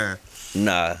whole time.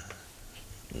 Nah.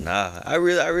 I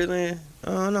really, I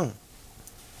don't know.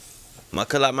 My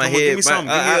cut out my Come on, head. give me something.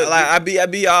 I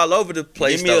be all over the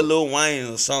place. Give me a Lil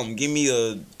Wayne or something. Give me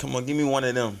one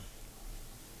of them.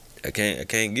 I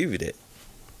can't give you that.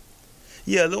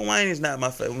 Yeah, Lil Wayne is not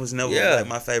my favorite. Was never like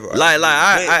my favorite. Like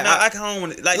I can't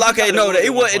want like okay, no,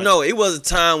 it was a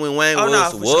time when Wayne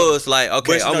was like,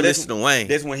 okay, but, I'm listening to Wayne.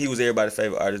 That's when he was everybody's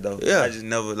favorite artist though. Yeah. I just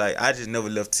never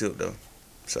left Tip though.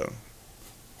 So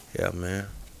Yeah, man.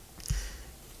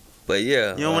 But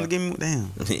yeah, you don't want to give me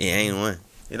damn. He ain't one.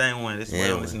 It ain't one. That's why I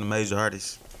don't listen to major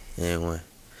artists. He ain't one.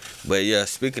 But yeah,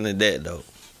 speaking of that though,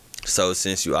 so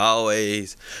since you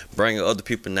always bringing other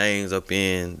people's names up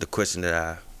in the question that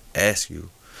I ask you,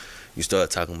 you start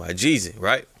talking about JEEZY,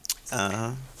 right?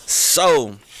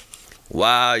 So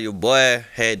while your boy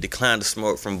had declined to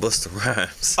smoke from Busta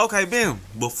Rhymes. Okay, Ben.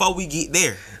 Before we get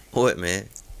there, What, man?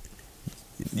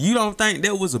 you don't think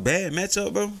that was a bad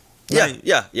matchup, bro?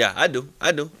 Yeah, I do.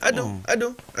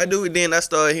 And then I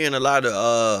started hearing a lot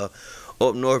of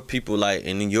up north people like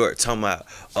in New York talking about,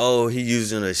 oh, he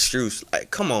using a excuse.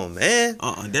 Like, come on, man.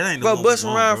 That ain't Bro, no Busta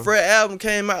Rhymes Fred album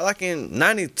came out like in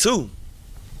 92.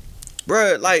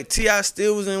 Bro, like T.I.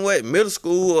 still was in middle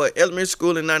school or elementary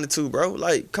school in 92, bro.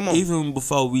 Like, come on. Even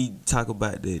before we talk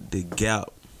about the gap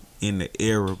in the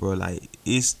era, bro, like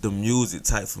it's the music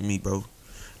type for me, bro.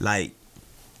 Like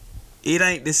it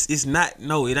ain't this. It's not.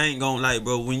 No, it ain't gonna like,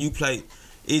 bro. When you play,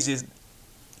 it's just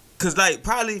cause like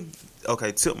probably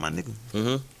okay. Tip my nigga.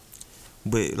 Mm-hmm.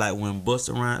 But like when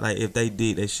Busta Rhymes, like if they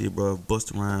did that shit, bro,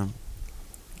 Busta Rhymes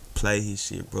play his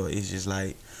shit, bro, it's just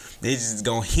like they just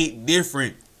gonna hit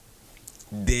different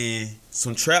than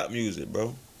some trap music,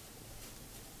 bro.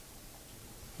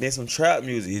 Then some trap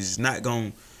music is not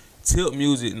gonna Tip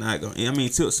music. Not gonna. I mean,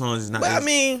 Tip songs is not. But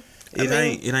it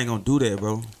ain't gonna do that,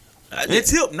 bro. And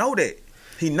Tip know that.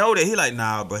 He know that. He like,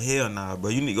 nah, bro. Hell nah, bro.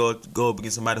 You need to go up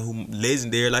against somebody who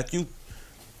legendary like you.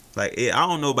 Like, I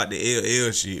don't know about the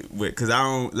LL shit, but cause I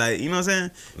don't like, you know what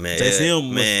I'm saying? Man, LL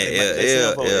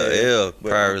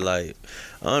probably like,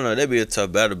 I don't know. That'd be a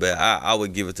tough battle, but I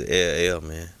would give it to LL,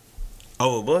 man.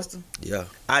 Over Busta? Yeah,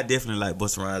 I definitely like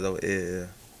Busta Rhymes over LL.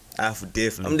 I would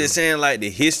definitely. I'm just saying like the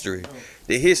history.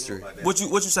 What you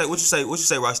say?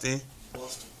 Rostin?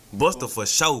 Busta for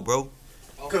sure, bro.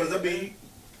 Cause I mean,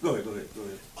 go ahead.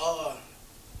 I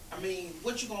mean,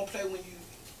 what you gonna play when you?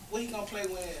 What he gonna play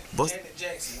when Janet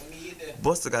Jackson when he hit that?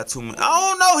 Busta got too much. I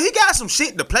don't know. He got some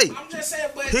shit to play. I'm just saying,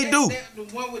 but he do. The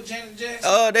one with Janet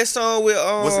Jackson. That song with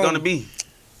What's it gonna be?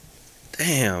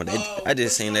 Damn, I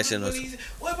just seen that shit.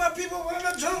 What about people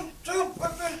wanna jump?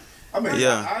 I mean,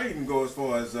 yeah. I even go as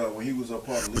far as when he was a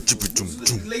part of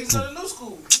Ladies of the New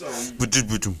School. So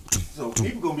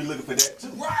people gonna be looking for that too.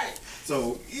 Right.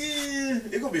 So yeah,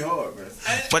 it gonna be hard, man.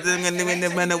 What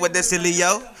the silly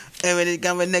yo? Everybody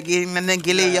come with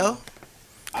nigga yo.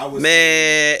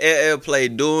 Man, LL play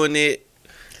doing it.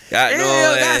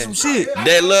 Got some shit.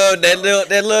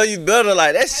 That love you better,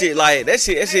 like that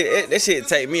shit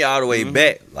take me all the way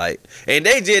back, like, and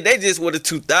they just were the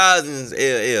 2000s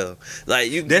LL, like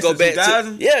you can that's go the back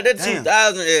 2000? to that's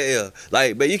 2000 LL,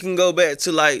 like, but you can go back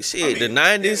to like shit the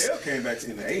 90s. LL came back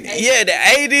in the 80s. Yeah, the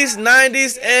 80s,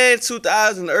 90s, and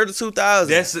 2000, early 2000s.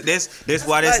 That's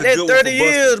why that's like a good 30 one for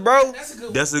years, bro. That's a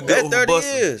good. That's a good That one for 30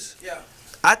 Busta. years. Yeah.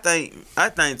 I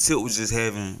think Tilt was just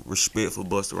having respect for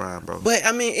Busta Rhymes, bro. But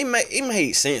I mean, it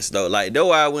made sense though. Like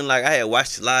though I went like I had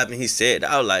watched it live and he said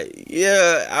I was like,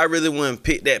 yeah, I really wouldn't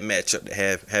pick that matchup to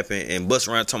have happen. And Busta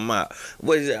Rhymes talking about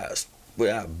what is that?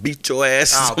 Well, I beat your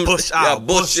ass. I'll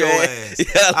bust your ass.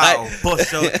 Yeah, like, I'll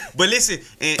bust your ass. But listen,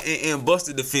 in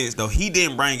Busta's defense though, he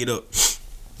didn't bring it up.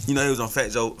 You know, he was on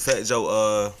Fat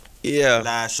Joe yeah,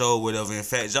 live show or whatever, and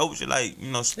Fat Joe was just like,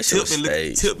 you know, That shit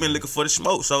was Tip been looking for the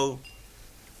smoke, so.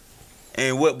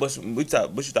 And what you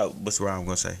thought Busta Rhymes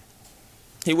gonna say?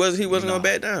 he wasn't gonna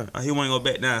back down. He wasn't gonna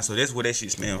back down, so that's where that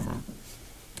shit smell from.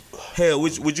 Hell,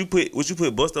 would you put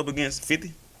Busta up against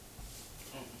 50?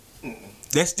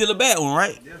 That's still a bad one,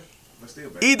 right? Yeah, but still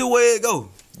bad. Either way it go,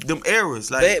 them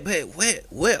errors like. But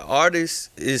what artist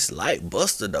is like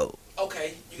Busta though?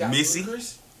 Okay, you got Missy?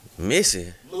 Ludacris.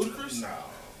 Missing. Ludacris. No.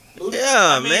 Ludacris. Yeah,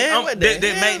 I mean, man. What the they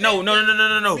hell? made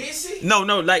no. Missy?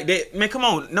 No, like that. Man, come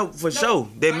on, no, for sure.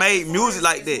 They made music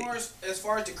like that. As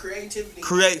far as the creativity.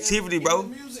 Creativity, in bro. the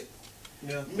music.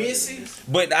 Yeah. Missy.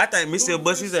 But I think Missy will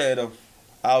bust his ass though.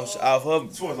 Off her.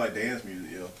 As far as like dance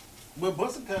music, yeah. But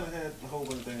Busta kind of had a whole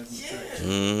bunch of dance music. Yeah.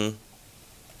 Mm-hmm.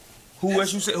 Who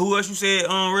else you said?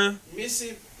 Real?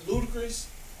 Missy, Ludacris.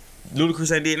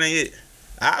 Ludacris ain't did nothing yet.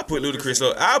 I put Ludacris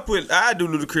up. I do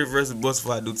Ludacris versus Busta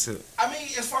before I do Tip. I mean,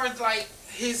 as far as like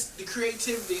the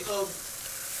creativity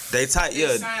of They tight,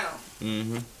 his yeah. sound. Mm-hmm. You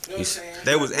know what I'm saying?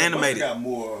 They was Busta animated. got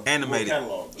more Animated.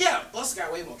 catalog. Yeah, Busta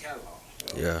got way more catalog.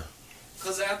 Yeah.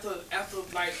 Cause after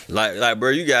like Like, bro,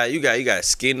 you got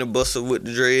skin the Busta with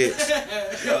the dreads,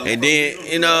 Yeah, and then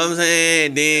you know what I'm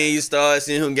saying. Then you start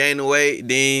seeing him gaining weight.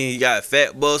 Then you got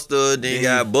Fat Busta. Then you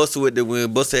got Busta with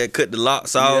when Busta had cut the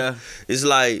locks off. Yeah. It's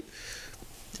like,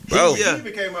 bro. He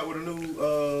even came out with a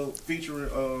new feature.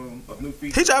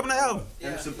 He dropping the album.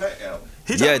 Emerson Paak album.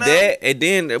 He Yeah, dropping the album. that and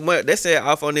then they said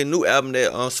off on the new album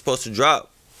that supposed to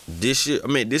drop this year. I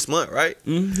mean this month, right?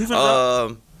 Mm-hmm. He finna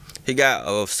drop. He got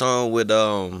a song with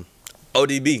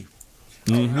ODB.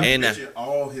 I And mentioned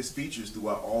all his features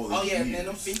throughout all his oh yeah, years. man,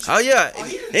 them features. oh yeah, Oh,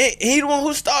 he the one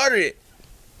who started it.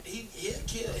 He'll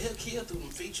kill through them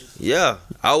features. Yeah,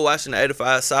 I was watching the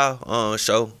 85 South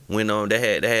show when they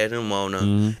had him on,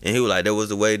 and he was like that was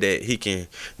the way that he can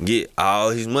get all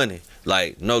his money.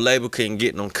 Like no label couldn't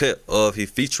get no cut of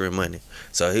his featuring money.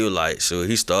 So he was like, so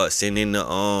he started sending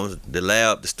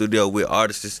the studio with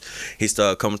artists. He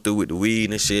started coming through with the weed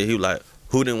and shit. He was like,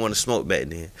 who didn't want to smoke back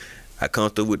then? I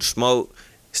come through with the smoke.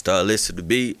 Start listening to the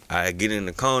beat. I get in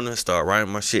the corner, start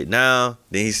writing my shit down.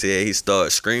 Then he said he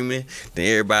started screaming. Then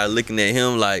everybody looking at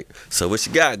him like, so what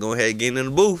you got? Go ahead and get in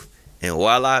the booth. And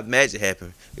voila, magic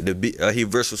happened. The beat, he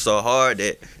verse was so hard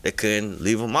that they couldn't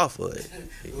leave him off of it.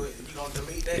 You gonna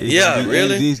delete that? Yeah,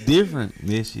 really? It's different.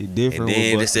 This shit different. And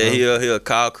then they with said Busta. he'll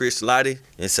call Chris Lottie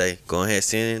and say, go ahead and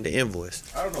send in the invoice.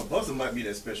 I don't know. Busta might be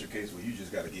that special case where you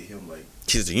just got to get him like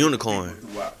He's a unicorn. people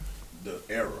throughout the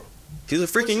era. He's a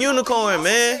freaking unicorn,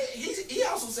 man. He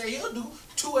also said he'll do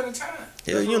 2 at a time.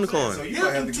 He's a unicorn. So you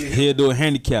might have to get him. He'll do a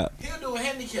handicap. He'll do a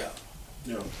handicap.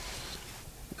 You know,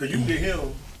 because you can get him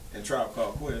and Tribe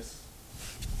Called Quest.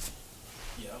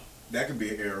 Yeah. That could be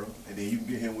an era, and then you can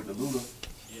get him with the Luda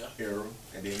Yeah. era,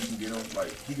 and then you can get him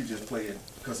like he could just play it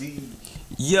because he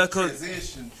Yeah,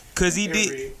 transitioned. cause he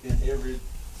did. in every.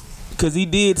 Cause he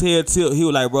did tell Tilt, he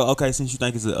was like, bro, okay, since you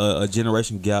think it's a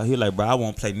generation gap, he was like, bro, I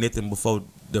won't play nothing before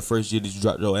the first year that you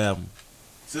drop your album.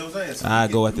 See what I'm saying? So I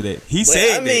you go get- after that. He But, said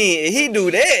I that. mean, he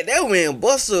do that. That when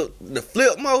Busta the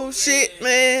flip mode shit,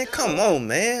 man. Come on,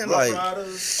 man. Rough Like, Riders, all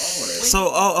that.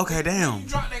 So, okay, You damn.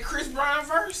 drop that Chris Brown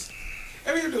verse?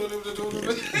 I mean, you do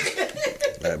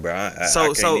it. like bro, I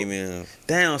So- can't even.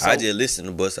 Damn. So, I just listen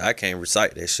to Busta. I can't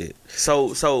recite that shit.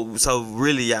 so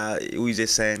really, y'all, we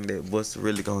just saying that Busta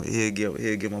really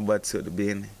he'll give my butt to the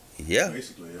business. Yeah,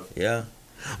 Basically, yeah. yeah.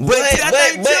 But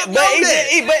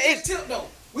It's Tip though.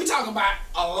 We talking about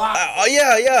a lot. Oh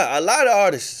yeah. A lot of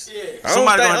artists. Yeah. I don't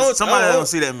think- I somebody don't- don't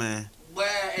see that man. Well,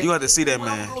 You got to see that when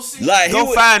man. we go see- Like he Go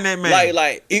would- find that man.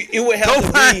 Like it would have Go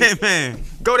to find be. that man.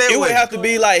 Go that It way. would have to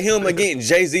be like him against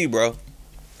Jay-Z, bro.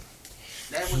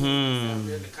 that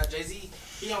was because Jay-Z,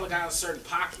 he only got a certain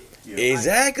pocket. Yeah.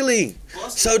 Exactly.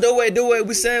 Busta- So the way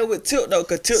we saying with Tilt though,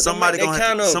 cause Tilt Somebody they gonna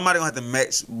kind of. have to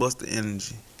match Busta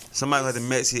energy. Somebody gonna have to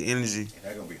match his energy. And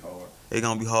that's gonna be hard. It's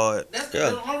gonna be hard. That's Yeah.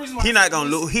 the only reason why He I not say gonna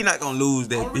Missy- lose. He not gonna lose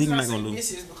the that. only He reason I not say gonna lose.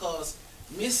 Missy is because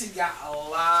Missy got a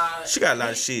lot. She got a lot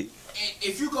of shit. And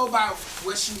if you go by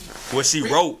what she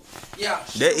wrote, yeah,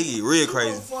 that it get real she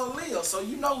crazy. wrote for Lil, so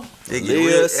you know. It get Lil,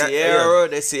 real. Sierra,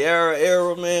 that Sierra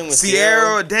era, man. When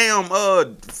Sierra, damn,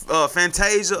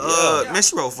 Fantasia, Yeah. man,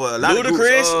 she wrote for a lot of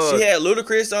Ludacris, groups. she had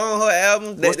Ludacris on her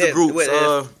album. What's the groups?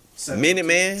 Minute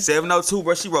Man. 702,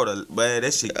 bro. She wrote a but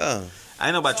that shit. Yeah. I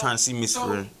ain't nobody trying to see Missy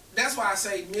for real. That's why I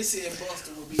say Missy and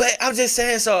Buster would be. But I'm just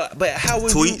saying, so. But how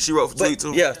would Tweet. you? She wrote for but, Tweet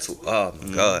too. Yeah. Oh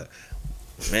my God,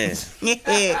 man.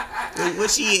 Yeah. Where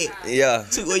she at? Yeah.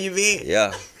 Tweet, where you been?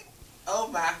 Yeah. Oh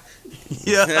my.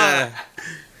 Yeah.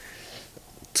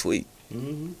 Tweet.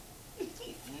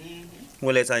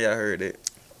 When last time y'all heard that?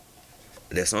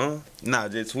 That song? Nah,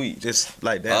 just Tweet, just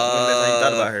like that. When last time you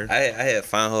thought about her? I had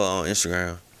found her on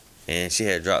Instagram, and she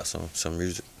had dropped some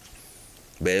music,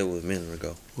 but it was a minute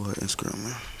ago. What Instagram,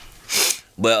 man?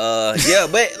 But yeah,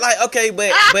 but like okay,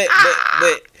 but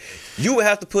you would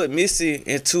have to put Missy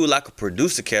into like a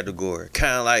producer category,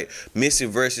 kind of like Missy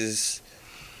versus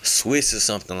Swiss or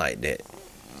something like that.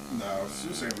 Nah,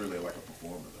 Swiss ain't really like a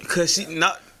performer though. Cause she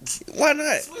not. Why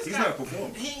not? Swiss He's got- not a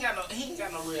performer. He ain't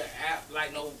got no real app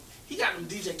like no. He got them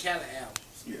DJ Khaled albums.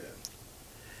 Yeah.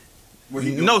 Well,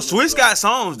 he No, Swiss got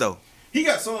songs though. He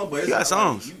got songs, but it's He got not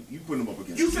songs. Like you put him up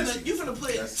against. You Missy. finna put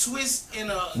That's- Swiss in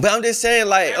a. But I'm just saying,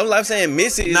 like I'm saying,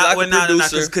 Missy is like a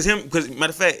producer. Cause matter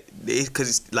of fact, cause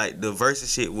it's like the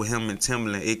versus shit with him and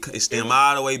Timbaland, it stem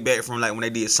all the way back from like when they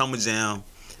did Summer Jam.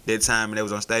 That time and they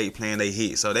was on stage playing they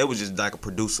hit, so they was just like a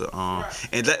producer.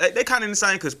 And they kind of in the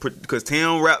same cause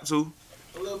Tim rapped too.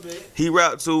 A little bit. He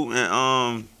rapped too,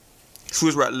 and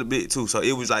Swiss rapped a little bit too. So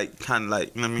it was like kind of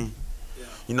like, you know what I mean? Yeah.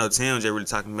 You know, Tim just really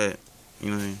talking back.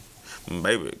 You know what I mean?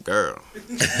 Baby girl.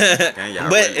 But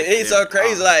it's so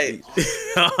crazy, like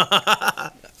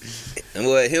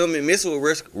well, him and Missy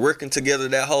were working together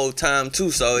that whole time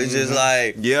too. So it's just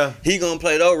like yeah, he gonna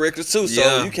play those records too. So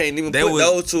Yeah. you can't even They put was-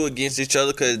 those two against each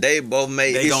other because they both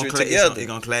made they gonna history clash. together. It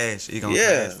gonna clash. It gonna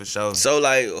Yeah. clash for sure. So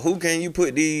like, who can you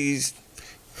put these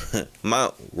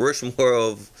Mount Rushmore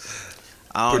of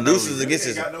I don't producers know. against They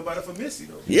ain't this? got nobody for Missy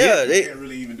though. Yeah, He they can't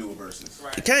really even do a versus.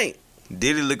 Right. you can't.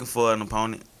 Diddy looking for an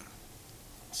opponent.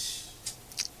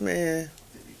 Man,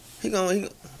 he gonna.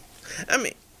 I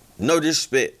mean, no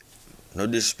disrespect. No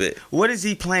disrespect. What is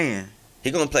he playing?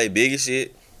 He gonna play bigger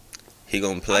shit. He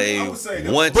gonna play I would say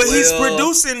that- 112. But he's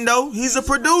producing though. He's a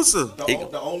producer.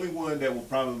 The only one that will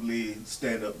probably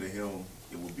stand up to him,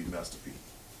 it would be Master P.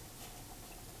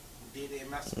 Did it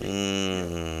Master P.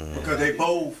 Because they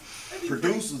both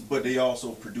producers, but they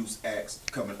also produce acts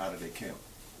coming out of their camp.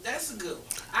 That's a good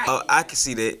one. I can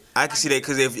see that. I can see that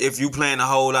because if you playing a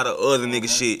whole lot of other nigga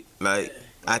shit, like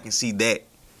I can see that.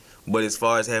 But as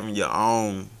far as having your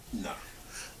own, Nah.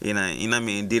 you know what I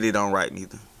mean. Diddy don't write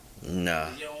neither. Nah.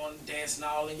 You don't want to dancing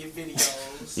all in your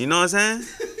videos. You know what I'm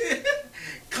saying?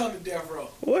 Come to Death Row.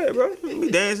 What, bro? You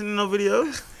be dancing in no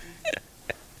videos.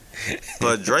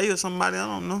 For Dre or somebody, I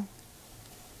don't know.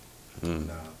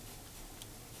 Nah.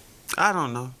 I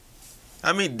don't know.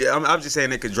 I mean, I'm just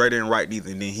saying that because Dre didn't write neither,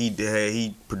 and then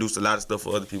he produced a lot of stuff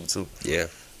for other people too. Yeah.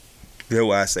 That's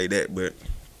why I say that. But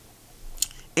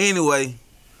anyway,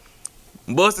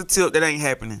 bust a tip that ain't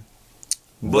happening.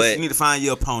 But you need to find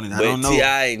your opponent. I But don't know.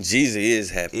 T.I. and JEEZY is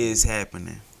happening. It's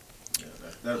happening. Yeah,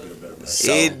 that'll be a better match.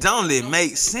 So, It only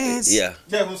makes sense. yeah.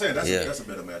 Yeah, what I'm saying, that's Yeah. a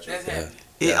better matchup. That's happening.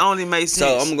 It Yeah. only makes So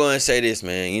sense. I'm going to say this,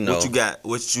 man. You know, What you got?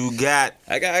 What you got?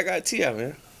 I got T.I.,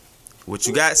 man. What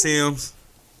you got, Sims?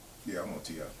 Yeah, I'm on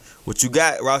T.I. What you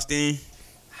got, Rothstein?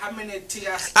 How many T.I.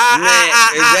 Man,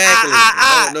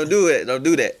 exactly. Don't do it. Don't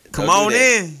do that. Come Don't on do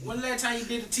that. in. When last time you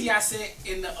did the T.I. set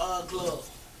in the club?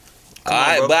 All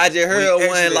right, bro. but I just heard We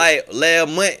one actually- like last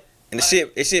month, and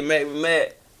the shit made me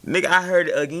mad. Nigga, I heard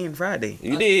it again Friday.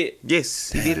 You did?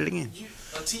 Yes, he did it again. You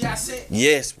a T.I. set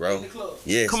Yes, in bro. the club?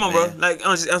 Yes. Come on, man. bro. Like,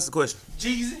 answer the question.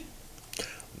 Jeezy.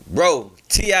 Bro,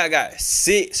 T.I. got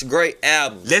 6 great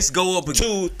albums. Let's go up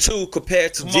again. Two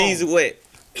compared to Come JEEZY, on. what?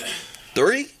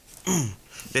 3?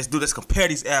 Let's compare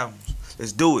these albums.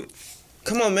 Let's do it.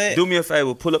 Come on, man. Do me a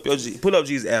favor. Pull up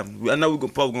G's album. I know we're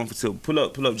going for two. Pull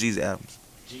up G's albums.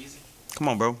 Jeezy. Come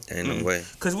on, bro. Ain't no way.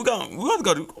 Cause we gonna get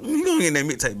that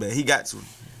mixtape back. He got to.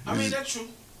 I mean, that's true.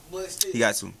 But still. He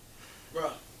got to.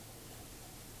 Bruh.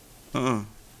 Okay.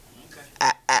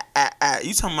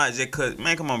 You talking about just cause,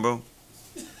 man? Come on, bro.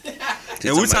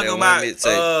 And we talking about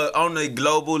on a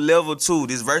global level too.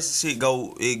 This versus shit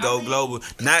go global.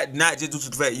 Not just due to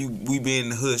the fact we be in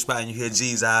the hood spot and you hear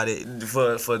G's out it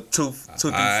for 2, 3,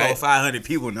 4, Alright. 500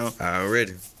 people now.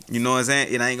 Already. You know what I'm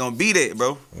saying? It ain't gonna be that,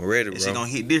 bro. Already, That bro. shit gonna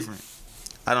hit different.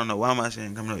 I don't know why am I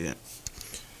saying coming up yet.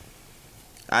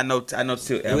 I know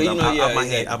still Well, you know, out yeah, my exactly.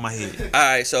 head, out my head. All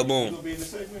right, so You boom. gonna be in the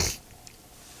segment?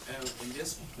 And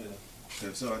this one. Yeah.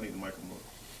 So I need to mic him up.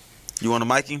 You want to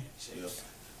mic him? Yeah.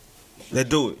 Let's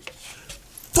do it.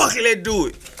 Fuck it, let's do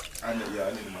it. I need to mic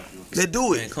him up. Let's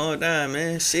do Man, it. calm down,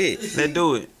 man. Shit. Let's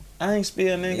do it. I ain't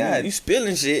spilling that. God, you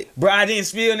spilling shit. Bro, I didn't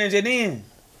spill ninja then.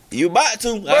 You about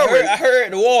to? I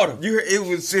heard the water. You heard it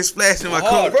was just splashing in my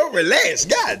Hard. car. Bro, relax.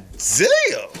 God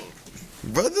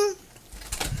damn. Brother.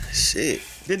 Shit.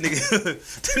 This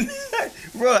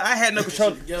nigga. Bro, I had no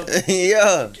control.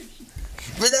 Yeah.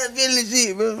 But that been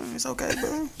legit, bro. It's okay,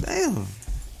 bro. Damn.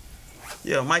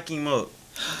 Yeah, Mike him up.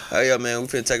 Oh yeah, man. We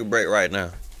finna take a break right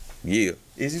now. Yeah.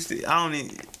 Is he still? I don't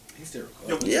even. He's still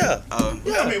recording. Yeah. I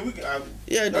mean, we can.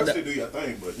 Yeah. Y'all still do your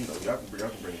thing, but you know, y'all can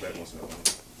bring it back once in a while.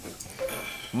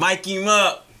 Mike him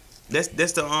up. That's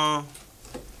the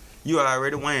You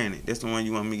already wearing it. That's the one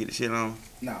you want me to get the shit on.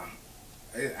 Nah,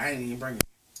 I ain't even bring it.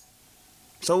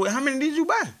 So how many did you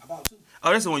buy? About 2.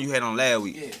 Oh, that's the one you had on last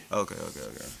week. Yeah. Okay.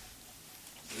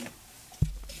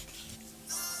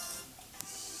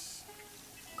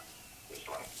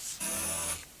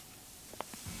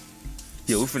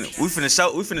 Yeah, we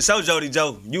finna show Jody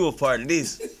Joe. You a part of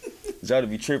this. Jody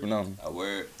be tripping on him. I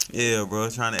wear it. Yeah, bro,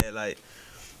 trying to act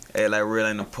like real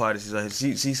ain't no party. She's like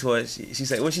she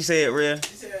said what she said, real.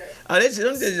 She said, Oh, that's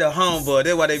just a homeboy.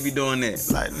 That's why they be doing that.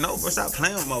 Like, no, bro, stop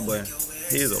playing with my boy.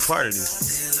 He is a part of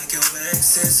this.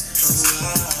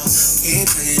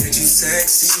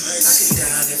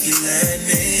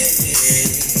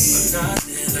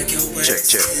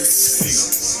 Check.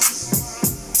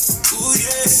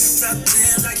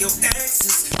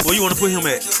 Where you want to put him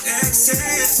at? You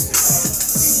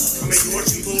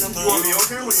want me on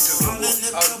camera? Or you just on board?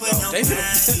 They been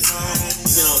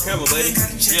on camera, buddy.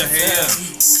 Yeah, hell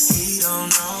yeah.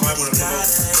 Might wanna come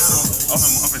over. I'm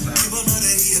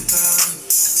finna.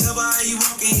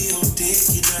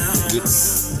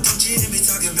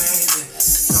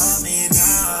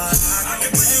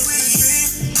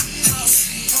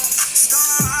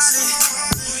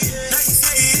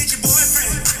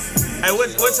 Hey,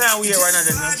 what time we at right now,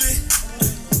 Jason?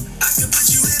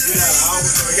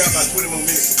 We got about 20 more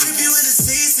minutes.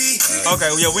 Okay,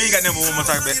 well, yeah, we ain't got number one more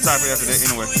topic after that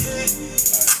anyway.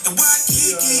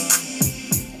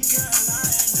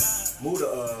 Move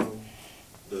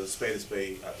the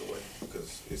spade out the way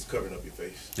because it's covering up your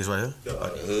face. This right here? The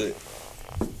Hood.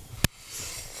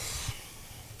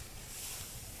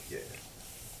 Yeah.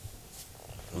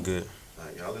 I'm good. All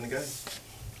right, y'all in the game?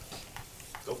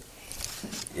 Go.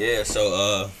 Yeah.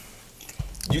 So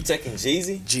you taking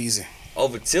JEEZY Jeezy.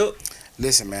 over Tilt?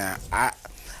 Listen, man,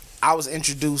 I was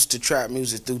introduced to trap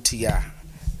music through TY,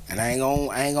 and I ain't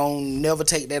gonna never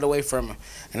take that away from him.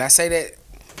 And I say that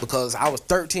because I was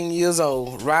 13 years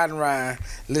old, riding around,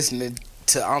 listening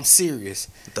to I'm Serious,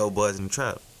 Dope boys in the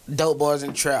trap. Dope Boys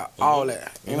in the Trap, all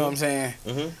that. You know what I'm saying?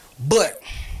 Mm-hmm. But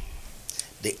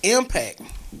the impact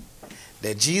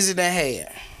that JEEZY done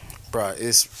had, bro,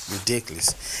 it's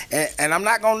ridiculous. And I'm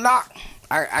not gonna knock.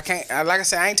 I can't. Like I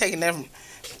said, I ain't taking them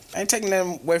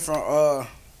away from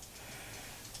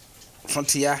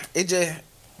Ti. It just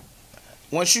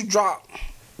once you drop,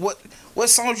 what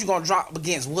songs you gonna drop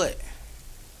against what?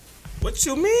 What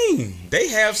you mean? They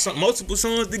have multiple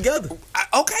songs together.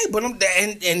 Okay, but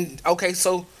okay.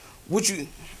 So what you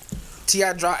Ti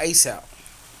drop ASAP,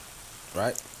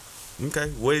 right? Okay.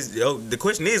 The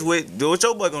question is what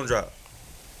your boy gonna drop?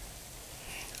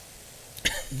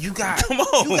 You got Come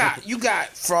on. You got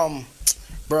from,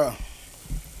 bruh.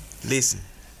 Listen.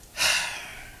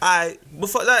 Alright,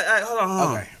 hold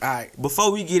on. Okay, all right.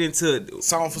 Before we get into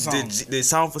Song for song. the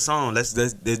song for song, let's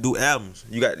do albums.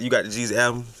 You got the JEEZY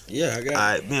albums. Yeah, I got.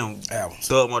 Alright, man. Albums.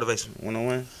 Thug Motivation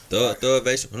 101. Thug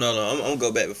Ovation. No, I'm gonna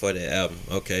go back before that album.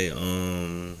 Okay,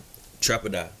 Trap or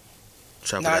Die.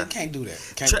 Trap or No, Die. you can't do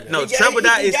that. Can't do that. No, He Trap or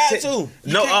Die he is got te- to.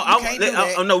 No, You can't do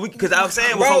that. no, because I was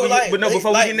saying Bro, before we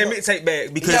like, get in that mixtape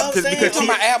back because You know what I'm saying? because Talking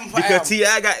about album for album.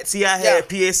 Ti had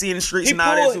PSC in the streets He and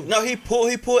all that too. pulled. No,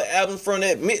 he pulled albums from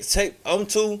that mixtape.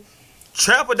 Too.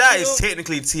 Trap or Die is You know-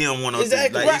 technically TM 103.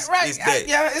 Exactly. Like, Right. It's that.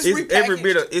 Yeah, it's every repackaged.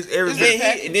 bit of it's every It's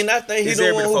bit. And then I think he's It's the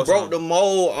every one who before broke song. the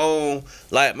mold on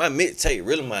like my mixtape,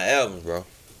 really my albums, bro.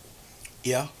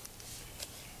 Yeah.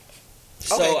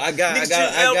 So Okay. I got,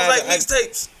 like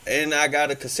mixtapes. and I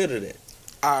gotta consider that.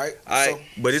 All right. All right.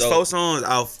 But it's So- 4 songs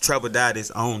off Trap or Die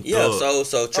that's on Yeah. Thug.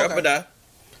 So Trap or Okay. Die,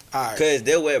 All right. cause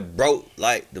they were broke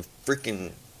like the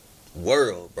freaking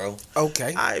world, bro.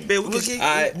 Okay. I bet we We can. can-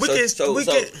 All right. We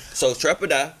can. So Trap or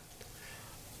Die.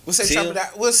 We'll say Tim. Trap or Die.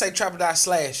 We'll say Trap or Die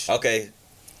slash. Okay.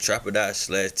 Trap or Die /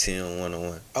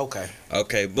 TM101. Okay.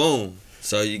 Okay. Boom.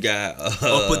 So you got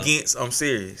Up against I'm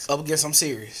Serious Up against I'm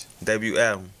Serious. debut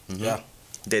album Yeah.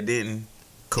 that didn't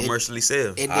commercially sell.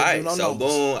 It didn't All right. do no So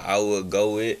numbers. boom, I would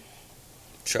go with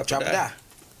Trap Trap or or Die Die.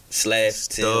 /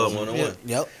 TM101.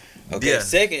 Yep. Okay.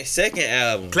 Yeah. Second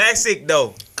album. Classic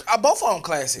though. Both of them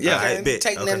classic. Yeah, I I ain't bet.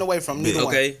 taking Okay. nothing away from neither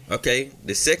one. Okay.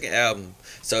 The second album.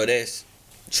 So that's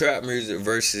trap music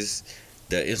versus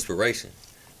the inspiration.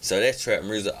 So that's trap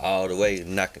music all the way,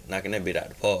 knocking that bit out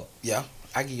the park. Yeah,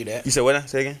 I give you that. You said what?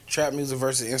 Say again. Trap music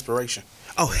versus inspiration.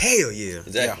 Oh hell yeah.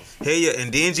 Exactly. Hell yeah.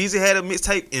 And then JEEZY had a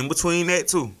mixtape in between that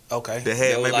too. Okay. That That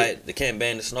had was maybe like the Can't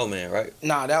Ban the Snowman, right?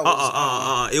 Nah, that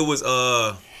was It was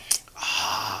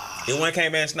it wasn't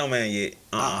Can't Ban Snowman yet.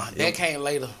 that came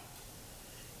later.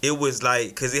 It was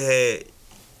like cause it had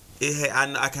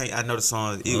I know the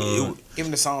song.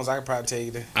 Even the songs I could probably tell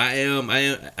you that. I am.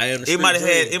 The It might have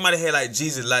had Dream. like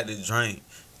Jesus like to drink.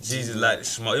 Jesus like to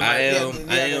smoke. It I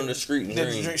might- am the street dream.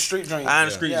 The street dream. I am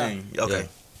the street Yeah. dream. Okay.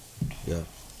 Yeah.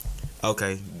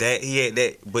 Okay. That he had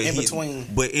that but In between.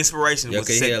 But inspiration Yeah, was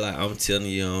okay, second. yeah, like I'm telling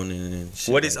you on and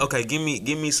shit. What is like okay? Give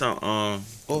me some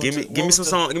What give was me the- some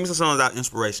song. Give me some songs out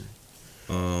inspiration.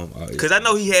 that. Cause I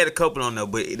know he had a couple on there,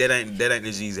 but that ain't the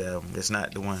JEEZY album. That's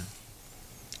not the one.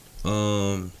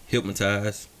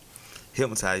 Hypnotize.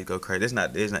 Hypnotize, you go crazy. That's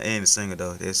not and the singer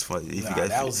though. That's funny. If you Nah, got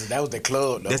that was the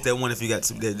club though. that's that one if you got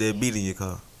that beat in your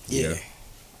car. yeah.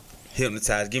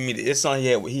 Hypnotize. Give me this song.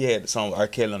 He had the song with R.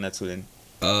 Kelly on that too. Then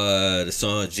The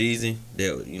song JEEZY.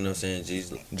 That you know what I'm saying.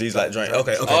 JEEZY. like drink.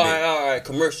 Okay. All right.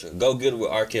 Commercial. Go get it with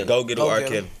R. Kelly. Go get it with Go R. get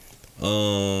Kelly.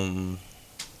 Um.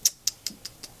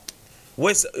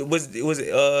 Was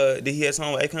it? Did he have a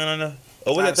song with Akon on there?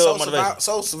 Or was that Thug Motivation?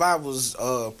 Soul Survive was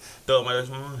Thug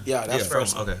Motivation. yeah, that's Yeah. the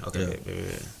first one. Okay. Yeah. Yeah.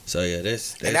 So yeah,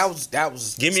 that's And that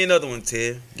was Give me another one,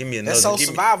 Ted. Give me another. that's Soul give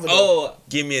me, Survivor though. Oh,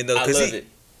 give me another. I 'cause love he- it.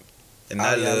 And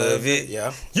I love it.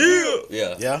 Yeah. Yeah.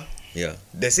 Yeah. Yeah. Yeah.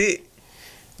 That's it.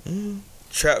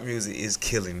 Trap music is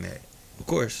killing that. Of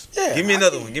course. Yeah. Give me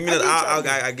another one. Give me another. I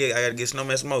I gotta get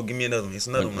Snowman Smoke. Give me another one. It's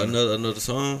another one. Another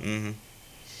song. Mm-hmm.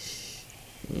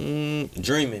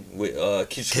 Dreaming with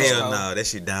Keisha Hell Cole. no, that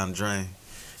shit down the drain.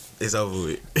 It's over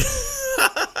with.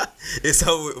 It's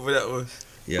over with for that one.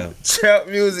 Yeah. Trap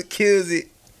music kills it.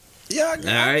 Yeah. All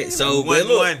right. So but One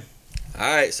look. one.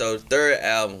 All right. So third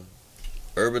album,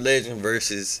 Urban Legend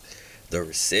versus The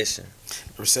Recession.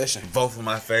 Recession. Both of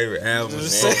my favorite albums.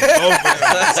 Recession. Both of them.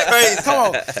 It's crazy. Come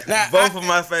on. Now, Both of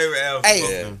my favorite albums. hey,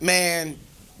 Both of them. man,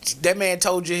 that man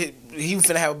told you he was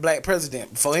finna have a black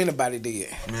president before anybody did.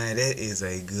 Man, that is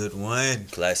a good one.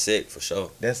 Classic for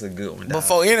sure. That's a good one. dog.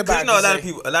 Before anybody. 'Cause you know, a could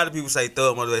say- lot of people say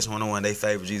Thug Motivation 101 they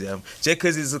favorite JEEZY album just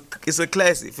because it's a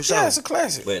classic for sure. Yeah, it's a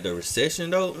classic. But The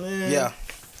Recession though, man. Yeah.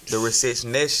 The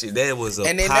Recession, that shit, that was a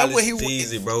And then that polished what he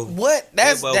JEEZY, bro. What?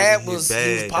 That boy That was was in his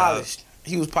he was bag, polished.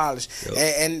 He was polished. Yep.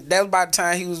 And that was by the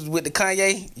time he was with the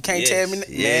Kanye. You can't tell me,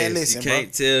 man. Listen, you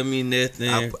can't tell me nothing.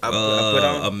 I put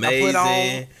on- Amazing. I put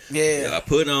on. Yeah. I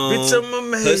put on. Bitch, I'm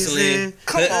amazing.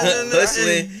 Come on.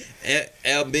 Hustling.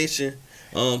 Ambition.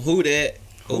 Who that?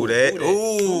 Who that?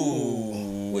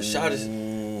 Ooh. With Shot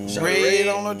Red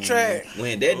on the track.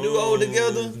 When that duo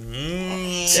together,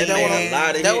 See, that made a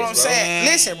lot of that's what I'm hits, bro. saying.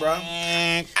 Listen, bro.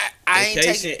 I ain't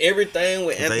Vacation, taking. everything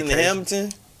with Anthony Vacation.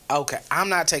 Hamilton. Okay, I'm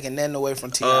not taking nothing away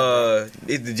from T.I.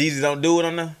 Is the JEEZY don't do it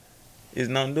on there? Is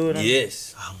don't do it on there?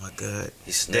 Yes. Oh my god.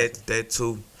 He snapped. That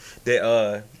too.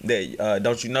 That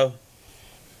don't you know?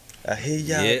 I hear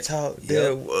y'all Yeah. talk.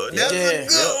 Yeah. That's Yeah. a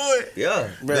good one. Yeah.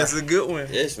 Bruh. That's a good one.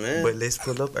 Yes, man. But let's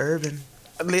pull up Urban.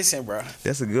 Listen, bro.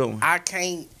 That's a good one. I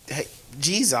can't. Hey,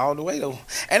 Jesus all the way though,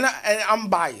 and I'm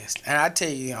biased, and I tell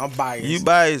you, I'm biased. You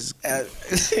biased. Uh,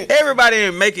 Everybody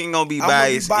in making gonna be I'm gonna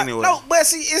be biased bi- anyway. No, but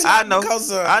see, it's I not know.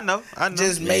 because of I know.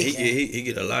 just Man, he making. he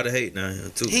get a lot of hate down here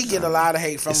too. He get a lot of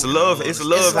hate from. It's a love. It's a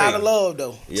love. It's a lot hate. of love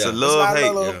though. It's Yeah. a It's love lot of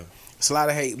hate. love. Yeah. It's a lot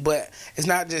of hate, but it's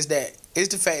not just that. It's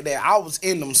the fact that I was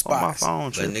in them On my spots. phone,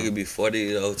 Like tripping. nigga be 40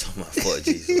 years old talking about fuck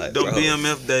Jesus. Like, Them bro.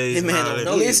 BMF days. Hey, man, and all don't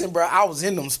that. know. Listen, bro, I was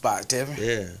in them spots, Tevin,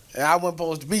 Yeah. and I wasn't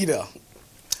supposed to be there.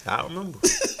 I remember.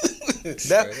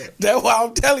 That's why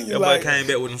I'm telling you, That boy like came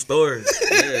back with them stories.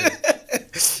 Yeah.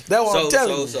 that's what I'm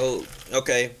telling you. So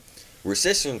okay.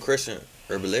 Recession Christian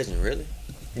Urban Legend, really?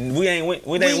 We ain't went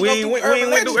through Urban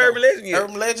Urban Legend yet.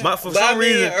 Urban Legend. My, for But I some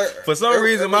mean,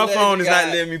 reason, my Urban phone is Legend not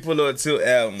got- letting me pull up Tilt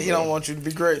album. He don't want you to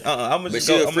be great. I'm But just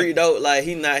you go. a freak though. Like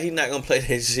he not gonna play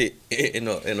that shit in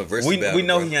a verse. We battle,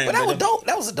 know bro. he ain't. But that was dope.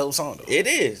 That was a dope song though. It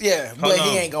is. Yeah, but Hold he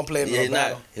on. ain't gonna play it in Yeah, no not.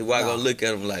 battle. His wife gonna look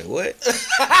at him like, what?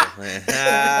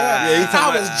 Yeah, you I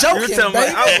talking was about, joking, you talking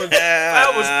baby. about,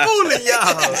 I was fooling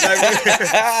y'all.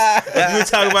 Like, you were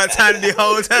talking about Tiny the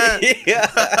whole time.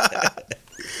 Yeah.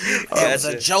 It was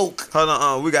a Gotcha. joke. Hold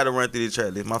on, we gotta run through the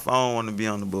track list. My phone want to be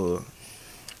on the board,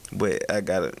 but I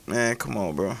gotta. Man, come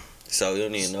on, bro. So you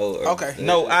don't even know. Okay.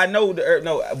 No, I know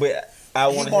but I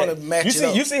He want wanna to match You it see,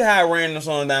 up. you see how I ran the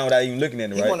song down without even looking at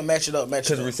it, He right? want to match it up.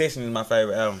 Because Recession is my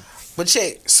favorite album. But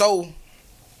check. So,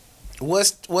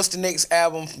 what's the next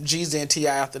album JEEZY and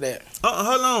T.I. after that?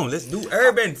 Hold on, let's do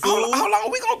Urban. Fool. How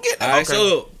long we gonna get? All right. Okay.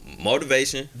 So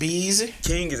Motivation. Be Easy.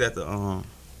 King is at the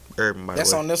Urban. By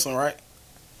That's the way. on this one, right?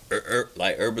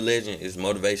 Like Urban Legend is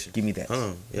motivation. Give me that.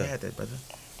 Yeah. Yeah, I had that, brother.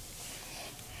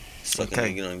 Sucking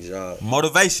Okay. nigga on the job.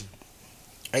 Motivation.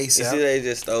 You see, ASAP. they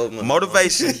just stole my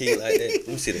Motivation. key like that. Let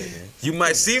me see that, man. You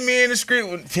might see me in the street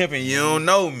with pimping. You don't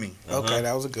know me. Okay,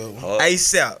 that was a good one. Oh,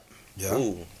 ASAP. Yeah.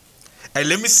 ooh. Hey,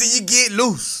 let me see you get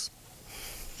loose.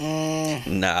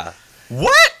 Nah.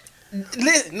 What?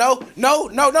 No.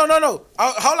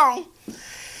 Hold on.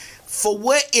 For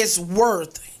what it's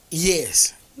worth,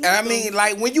 yes. And I mean,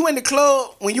 like when you in the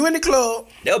club,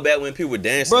 That was back when people were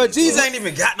dancing. Bro, and Jeezy stuff. ain't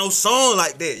even got no song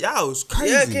like that. Y'all was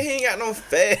crazy. Yeah, he ain't got no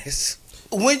fast.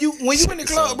 when you in the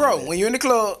club, bro, when you in the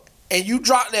club and you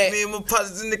drop that, Me and my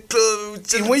partners in the club.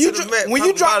 when you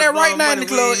drop that right now in the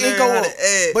club, it go up.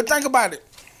 But think about it.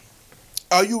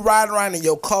 Are you riding around in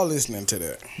your car listening to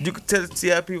that? You can tell the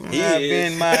T.I. people He have is.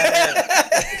 been my.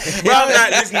 Bro, I'm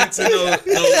not listening to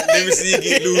no. Let me see you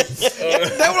get loose.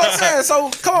 That's what I'm saying. So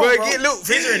come on, Bro, bro. get loose.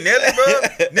 Featuring Nelly, bro.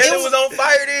 Nelly was on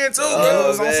fire then too. Nelly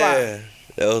was on man. fire.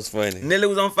 That was funny. Nelly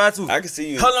was on fire too. I can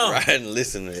see you Hold on. riding and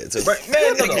listening to it too. Bro,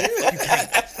 man, no.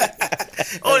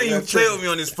 Only you play with me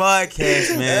on this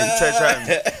podcast, man. Try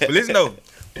me. But listen though,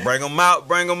 bring them out.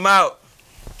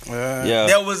 Yeah.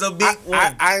 That was a big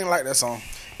one. I ain't like that song.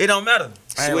 It don't matter.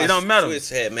 It don't matter. Switch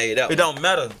had made out. It don't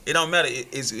matter. It don't matter.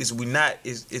 It's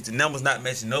the numbers not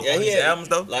matching up Yeah, on he these had, albums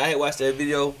though. Like I had watched that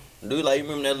video. Dude, like you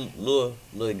remember that little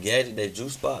gadget, that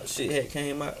juice box shit had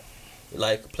came out? It,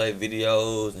 like play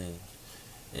videos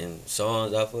and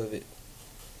songs off of it.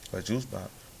 A juice box.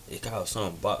 It called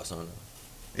some box on it.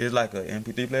 It's like an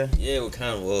MP3 player. Yeah, it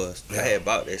kind of was. I had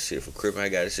bought that shit for Crippin'. I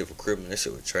got that shit for Crippin'. That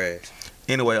shit was trash.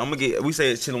 Anyway, I'm gonna get. We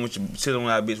say it's chilling with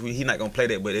our bitch. He not gonna play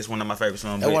that, but it's one of my favorite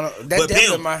songs. That But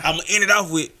definitely Bim, my. I'm gonna end it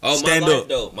off with Oh, stand my life up.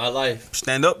 though. My life.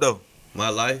 Stand up though. My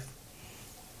life.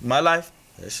 My life,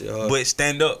 That shit hard. but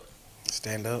stand up.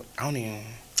 Stand up. I don't even.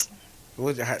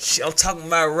 What you? Shit, I'm talking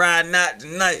about riding out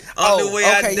tonight. Oh, On the way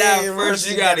I okay, die yeah, first,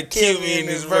 you gotta kill me in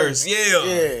this verse. Yeah.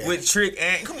 Yeah. With Trick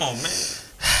and come on, man.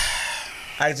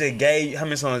 I just gave. How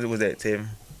many songs was that, Tim?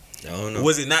 I don't know.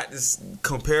 Was it not this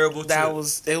comparable? That to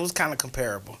was. It was kind of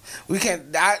comparable. We can't.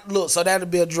 Look. So that'll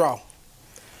be a draw.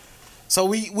 So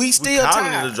we still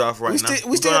calling tied. it a draw for right we now. Still,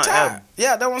 we We still going on tied. album.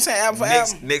 Yeah, that's what I'm saying. Album for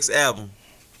album. next album.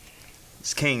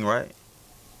 It's King, right?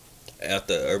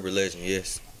 After Urban Legend,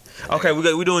 yes. Okay, we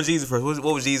doing Jeezy first.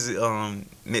 What was Jeezy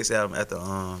next album after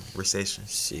Recession?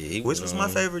 Shit, he Which went was my on-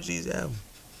 favorite Jeezy album?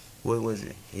 What was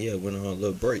it? Yeah, went on a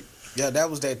little break. Yeah, that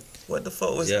was that What the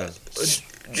fuck was Yeah. it?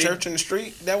 Church in the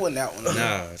Street. That wasn't that one.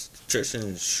 Nah, Church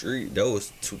in the Street. That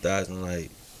was 2015.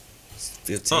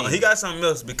 He got something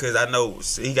else because I know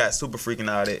he got Super Freak and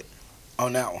all that.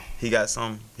 On that one. He got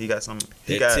some. He that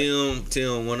got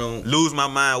Tim went on Lose My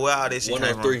Mind. Where all that shit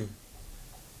came from? 103.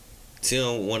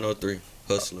 Tim 103.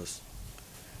 Hustlers.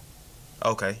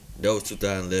 Okay. That was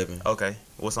 2011, Okay.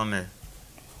 What's on there?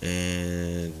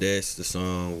 and that's the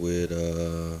song with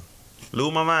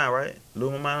Lose My Mind, right?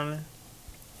 Lose My Mind on there.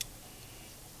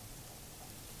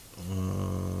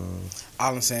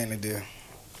 All I'm saying is there.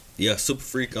 yeah, Super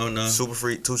Freak on Super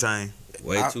Freak, 2 Chainz.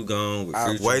 Way Too Gone with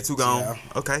Future. Way Too Gone. Yeah.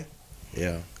 Okay.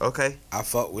 Yeah. Okay. I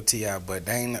fuck with T.I., but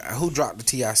they ain't, who dropped the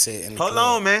T.I. set in the Hold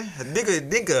club? on, man.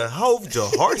 Nigga, hold your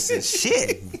horses.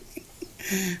 Shit.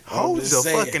 Hold just your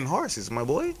saying. fucking horses, my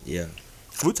boy. Yeah.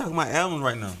 We talking about albums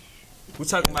right now. We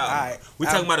talking about Alright. we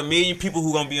talking about 1 million people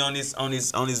who gonna be on this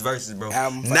verses, bro.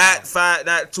 Album for Not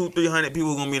album. 200-300 people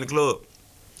who gonna be in the club.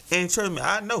 And trust me,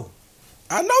 I know.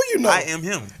 I know you know. I am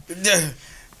him.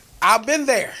 I've been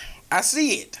there. I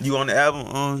see it. You on the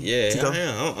album? Yeah, Tito? I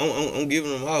am. I'm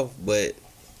giving them off, but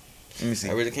Let me see.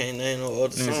 I really can't name no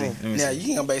other Let me see. song. Let me Yeah, see.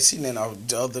 you ain't gonna see nothing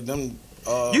other than.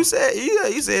 You said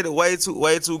you said it way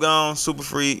too gone, Super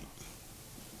Freak.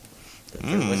 Start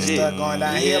going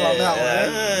downhill on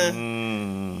that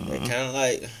one. They kind of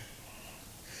like.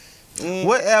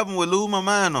 What album would Lose My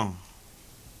Mind on?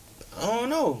 I don't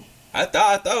know. I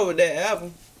thought it was that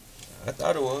album. I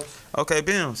thought it was. Okay,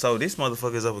 bam. So this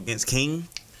motherfucker's up against King.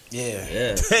 Yeah.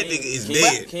 Yeah. That nigga is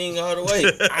dead. King all the way.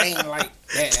 I ain't like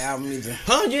that album either.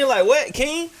 Huh? You ain't like what?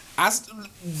 King?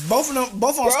 Both of them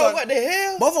Bro, start. what the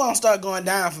hell? Both of them start going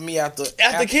down for me after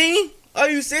King? Are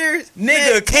you serious?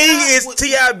 Nigga, King is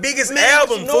T.I. biggest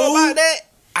album, you know fool. about that?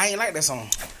 I ain't like that song.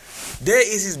 That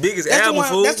is his biggest That's the album, one-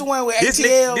 fool. that's the one with This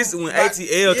ATL. This is when Like,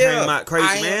 ATL yeah. came out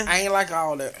crazy, man. I ain't like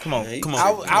all that. Come on, Man, come you-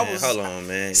 on. I Man, was- hold on,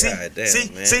 man. See, God damn,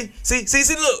 see, man.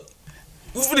 see, look.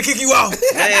 We finna kick you off.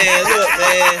 Man, look,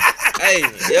 man. Hey,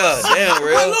 yeah, damn,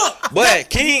 real. But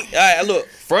King, all right, look,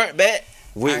 front, back,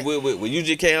 with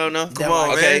UGK on there. Then on,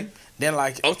 like man. it. Then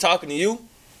like it. I'm talking to you.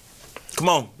 Come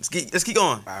on, let's keep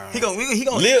going. He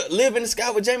going. Live in the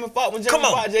Sky with Jamie Foxx when Jamie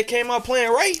Foxx just came out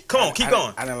playing Raye. Come on, keep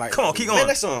going. I didn't like. Come on, keep going. Man,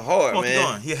 that's something hard, Come on, man. keep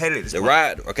going. He hated it. The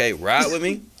ride, okay, ride with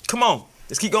me. Come on,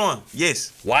 let's keep going.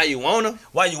 Yes. Why you wanna?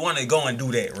 Why you wanna go and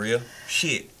do that, real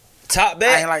shit? Top I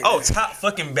back. ain't like. Oh, that. top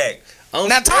fucking back. I'm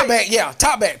Now top straight. back, yeah,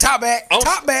 top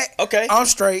back. Okay. I'm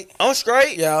straight. I'm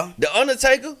straight. Yeah, The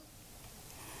Undertaker.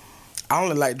 I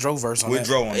only like Dro verse on that.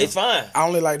 Withdraw on It's it. fine. I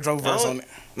only like Dro verse on it.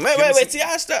 Wait.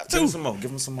 T.I. stop Give him too. some more.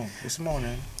 Give him some more. Give some more,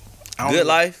 man. I don't Good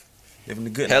life. Give him the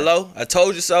good. Hello. I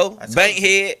told you so. I told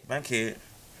Bankhead. Bankhead.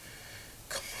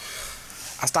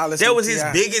 I started listening. That was to his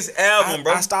T.I. biggest album,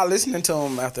 bro. I started listening to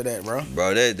him after that, bro.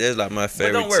 Bro, that's like my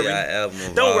favorite don't worry. T.I. album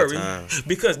of Don't all worry, time.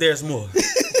 because there's more.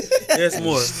 There's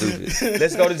more. Stupid.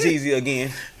 Let's go to Jeezy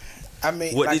again. I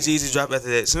mean, What like, did Jeezy drop after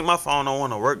that? Since my phone don't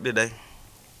want to work today.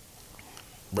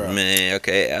 bro? Man,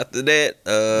 okay. After that,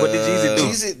 What did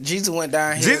Jeezy do? Jeezy went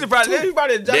down here. Jeezy probably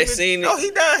everybody dropped They it. seen it. Oh,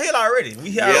 he downhill already.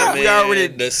 We man, already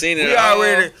the scene we it all.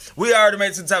 already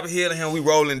made to the top of the hill and him. We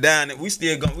rolling down it. We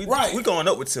still going. Right. We going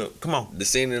up with Tip. Come on, The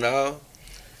scene it all.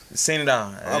 seen it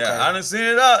all. Okay. Yeah, I done seen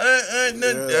it all. Yeah,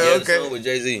 the Okay. song with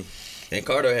Jay-Z. And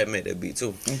Carter had made that beat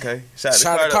too. Okay. Shout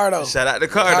Shout out to out Cardo. Shout out to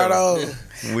Cardo.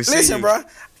 Cardo. We see Listen, you. bro.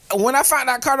 When I found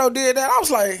out Cardo did that, I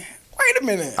was like, wait a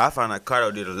minute. I found out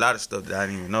Cardo did a lot of stuff that I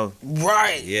didn't even know.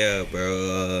 Right. Yeah,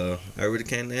 bro. I really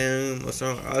can't name what's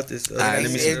wrong artist. let me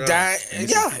see It's dying.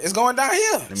 Yeah, it's going down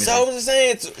here. So I was just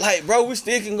saying, like, bro, we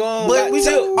still can go on. But like, we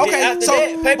Tip. just- okay, Then after so-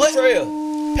 that, Paper but-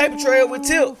 Trail. Paper Trail with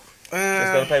Tip.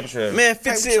 Let's go to Paper Trail. Man,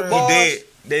 Paper 50 Trail. He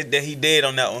bars. dead. He dead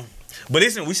on that one. But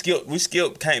listen, we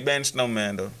skipped Can't Ban the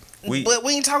Snowman though. But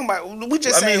we ain't talking about. We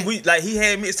just I saying. mean, we like he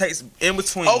had mixtapes in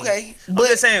between. Okay, I'm but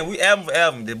just saying we album for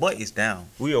album. The butt is down.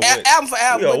 We are what? album for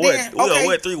album. We are But what? then, We are okay,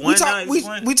 what? 3-1 we talk, now, we, this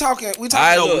one? we talking. All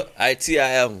right, No, look. I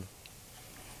T.I. album.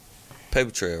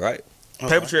 Paper Trail, right?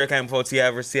 Paper Trail came before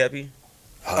T.I. versus T.I.P.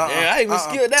 Oh, damn, I even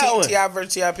skipped that one. T.I.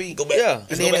 versus T.I.P. Go back. Yeah. And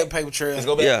Let's then go that back. Paper Trail. Let's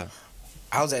go back. Yeah.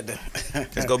 I was at the.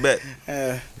 Let's go back.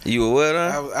 You were what,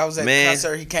 I huh? was at Man. the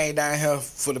concert. He came down here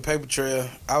for the Paper Trail.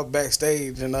 I was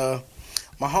backstage, and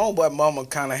my homeboy mama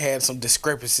kind of had some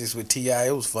discrepancies with T.I.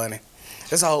 It was funny.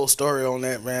 There's a whole story on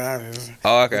that, man.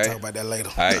 Oh, We'll okay. talk about that later.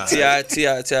 All right,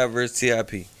 T.I. versus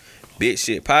T.I.P. Big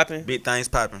shit popping. Big things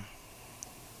popping.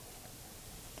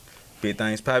 Big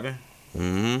things popping.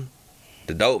 Mm-hmm.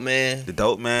 The Dope Man. The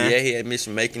Dope Man. Yeah, he had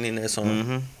Mission Making in that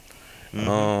song.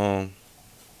 Mm-hmm.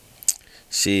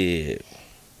 Shit.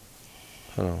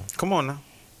 Hold on. Come on now.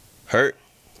 Hurt.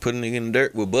 Put a nigga in the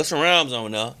dirt with Busta Rhymes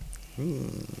on now.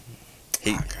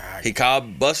 He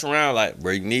called Busta Rhymes like,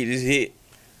 bro, you need this hit.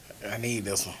 I need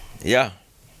this one. Yeah.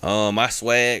 My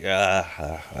swag.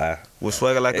 With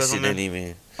Swagger like That us shit on there? didn't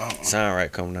even sound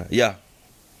right coming out. Yeah.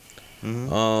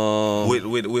 Mm-hmm.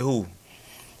 With who?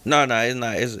 No, it's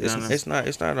not.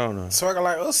 It's not on there. Swagger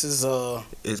Like Us is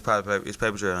It's probably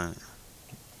Paper Trail. Ain't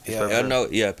it? yeah. No,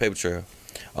 yeah, Paper Trail.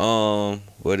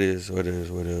 What is?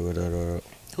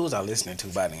 Who was I listening to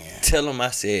by then? Tell him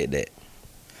I said that.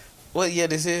 What year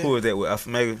this is? Who was that with?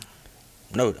 Maybe.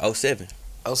 No, 07.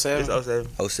 07? It's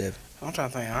 07. 07. I'm trying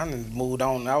to think. I done moved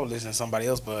on. I was listening to somebody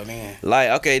else, but then. Like,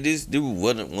 okay, this dude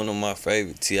wasn't one of my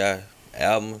favorite T.I.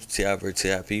 albums, T.I. versus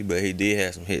T.I.P., but he did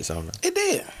have some hits on it. It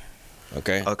did.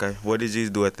 Okay? Okay. What did Jesus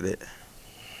do after that?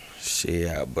 Shit,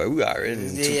 but we already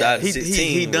in Yeah. 2016.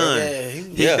 He bro. done. Yeah,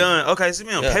 He Yeah. done. Okay, see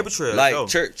me on Yeah. Paper Trail. Like,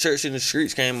 Let's go. Church in the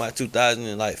Streets came out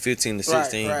 2015 to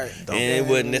 16. Right. And it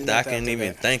wasn't nothing I Nothing couldn't after even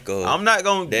that. think of. I'm not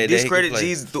gonna That he discredit can play.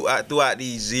 Jesus throughout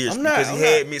these years I'm not, because he I'm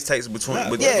had not. mixtapes between.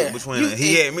 Yeah. Between You-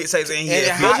 he had mixtapes and he and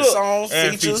had hot features. songs,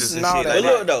 and features, and and all shit that. But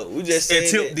like look, though, we just And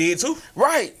saying Tip that. did too.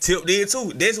 Right. Tip did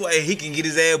too. That's why he can get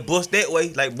his ass bust that way,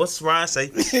 like Busta Rhymes say.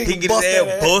 He can get Bust his that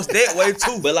ass ass. bust that way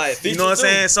too. But, like, you know what I'm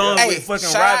saying? features too. Songs Hey, with fucking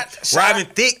shout Robin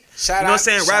out- Thicke. shout You know what I'm out-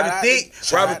 saying? shout Robin out- Thicke.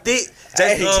 shout Robin out- Thicke.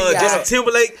 Hey, T.I. Justin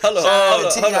Timberlake. Hold on, Shout hold out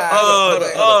on, to hold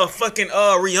on, hold on. Fucking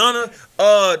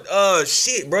Rihanna.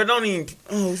 Shit, bro. Don't even.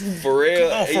 For real.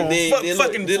 Come on, for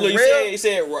fucking Then for look, real? you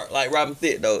said like Robin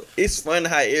Thicke though. It's funny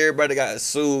how everybody got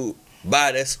sued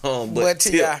by that song, but But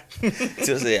T.I.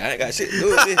 Tip said I ain't got shit to do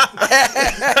with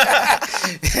this.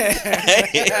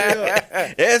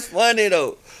 That's funny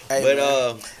though. Hey, But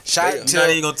man. Shout out Now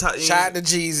you to gonna talk. shout out to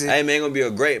Jeezy. hey man, gonna be a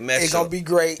great matchup. It's gonna be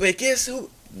great. But guess who?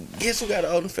 Guess who got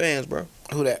all the fans, bro?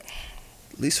 Who that?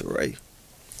 Lisa Raye.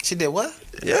 She did what?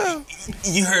 Yeah,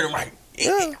 You heard him right.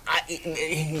 yeah,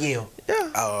 Yeah.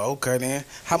 yeah. Oh, okay then.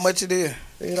 How much it is?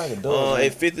 It's like a dog.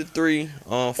 At 53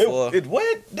 for It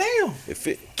what? Damn. it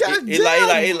like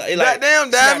Goddamn, She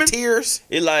got Diamond. tears.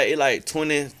 it like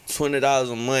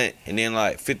 $20 a month, and then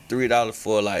like $53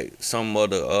 for like some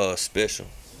other special.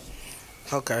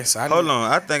 Okay, so I Hold need on,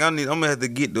 I think I'm gonna have to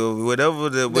get the whatever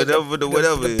the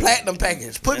is. platinum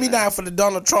package. Put me down for the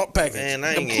Donald Trump package. Man,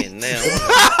 I ain't getting now.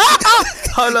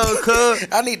 Hold on, cuz.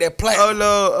 I need that platinum. Hold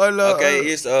on. Okay,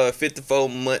 it's 54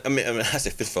 months. I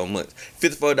said 54 months.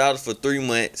 $54 for 3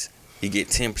 months. You get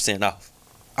 10% off.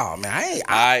 Oh man, I ain't.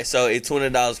 All right, so it's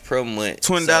 $20 per month.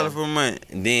 $20 So, per month.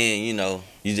 and then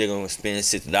you just gonna spend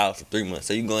 $60 for 3 months.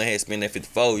 So you go ahead and spend that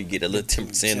 54. You get a little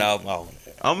 10% off.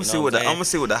 I'm gonna see what I'm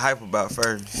the hype about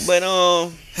first. But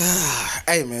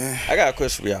Hey man, I got a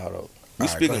question for y'all though. We All right,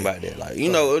 speaking go about that,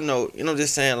 like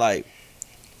just saying like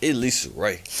it's Lisa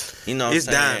Raye. You know what It's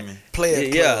I'm saying? diamond. player.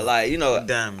 Yeah, like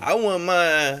Diamond. I wouldn't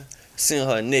mind seeing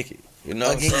her naked. You know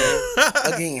what I'm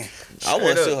saying? Again. I want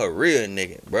Straight to see up. her real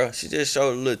nigga, bro. She just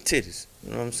showed little titties. You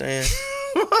know what I'm saying?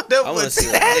 That I want to was- see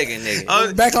her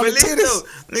nigga. Back on but the listen titties.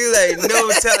 though, niggas ain't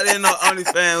never tell that no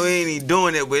OnlyFans. We ain't even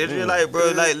doing it, but it's just like,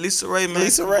 bro, like Lisa Raye, man.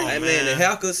 Lisa come Raye. on, Hey man, the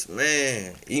hackers,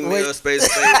 man. Email Wait. space.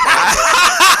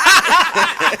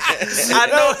 I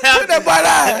know Put that boy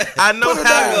down. I know Put him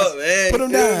hackers. down. man. Put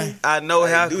him down. I know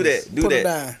hackers. Do that. Put him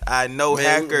down. I know Man,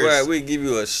 hackers. Right, we give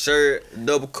you a shirt,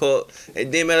 double cup,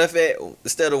 and then matter of fact,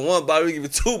 instead of 1 bottle, we give you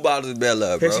 2 bottles of Bel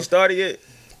Air, bro. Has she started yet?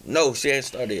 No, she ain't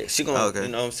started yet. She gonna, Okay. you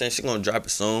know what I'm saying? She gonna drop it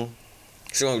soon.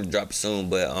 But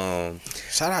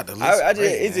Shout out to Lisa I just,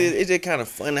 Raye, it's just kind of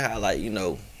funny how like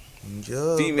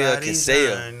female can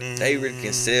sell. They really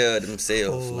can sell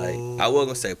themselves. Like I wasn't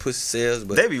gonna say pussy sales,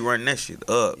 but They be running that shit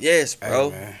up. yes, Hey,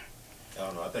 bro. man. I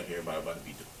don't know. I think everybody about to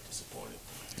be disappointed.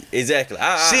 Exactly.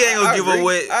 She ain't gonna give agree.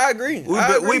 away- I agree.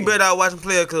 We better out watching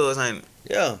Player Cuz, ain't it?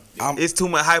 Yeah. It's too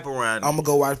much hype around it. I'm gonna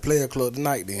go watch Player Club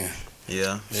tonight then.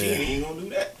 Yeah. She ain't even gonna do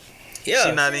that. Yeah.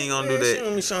 She not even gonna do She that.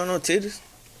 don't be showing no titties.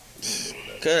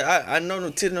 Cause I know no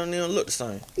titties don't even look the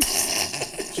same.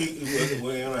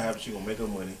 What ain't gonna happen? She gonna make her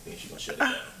money, then she gonna shut it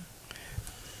down.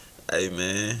 Hey,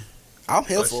 man. I'm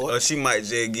here for Or it. she might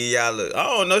just give y'all a, I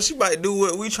don't know, she might do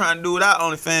what we trying to do with our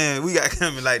OnlyFans. We got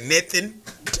coming like nothing.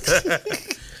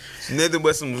 Nothing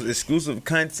but some exclusive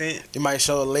content. You might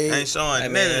show a leg. Ain't showing Hey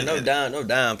man, nothing. no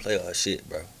downplay her shit,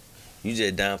 bro. You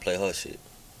just downplay her shit.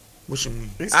 What you mean?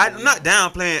 I'm not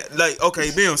downplaying. Like,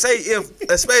 okay, Bill, say if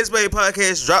a Spade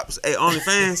podcast drops a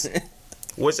OnlyFans,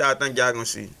 what y'all think y'all gonna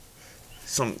see?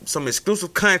 Some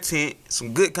exclusive content,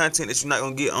 some good content that you're not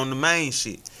gonna get on the main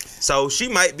shit. So she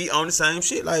might be on the same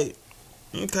shit. Like,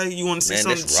 okay, you want to see Man,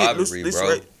 some that's shit? robbery, bro.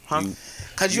 Right? Huh?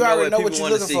 Cause You you know already know what what people you're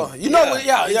wanna looking see. for. You know what?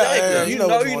 Yeah. Exactly. You know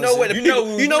what you know what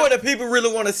the the people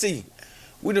really want to see.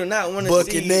 We do not want to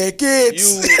bucket see naked.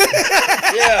 you.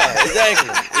 Yeah,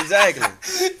 exactly.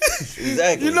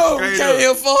 You know what we Straight came up.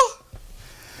 here for?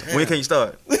 When can you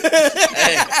start?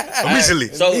 Hey, Immediately.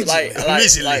 So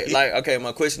Immediately. like, okay,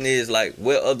 my question is like,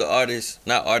 what other artists,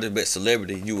 not artists but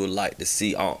celebrity, you would like to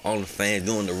see on OnlyFans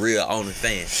doing the real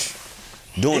OnlyFans,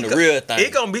 doing the real thing?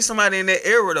 It gonna be somebody in that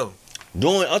era though. I'm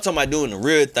talking about doing the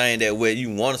real thing that where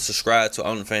you want to subscribe to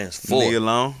OnlyFans for. Leave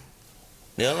alone.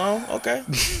 Leave alone? Okay.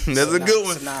 That's a good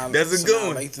one. That's a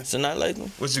good one. So not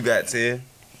Latham. What you got, Ted?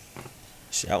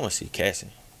 Shit, I want to see Cassie.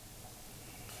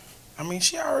 I mean,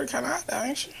 she already kind of out there,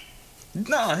 ain't she?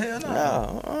 Nah, hell no.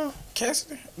 No,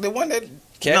 Cassidy, the one that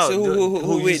Cassie, No,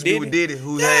 who used to be did with it? Diddy?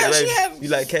 Who Yeah, had she baby? had- You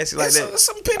like Cassie like there's that?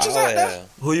 some pictures Oh, out there. yeah.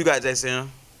 Who you got,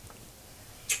 Jason?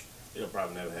 It'll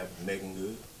probably never happen. Megan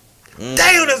Good.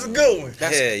 Damn, that's a good one. Yeah.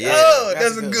 Oh, That's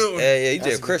that's a a good good one. Yeah, you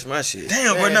just crushed my shit.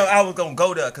 Damn, but no, I was gonna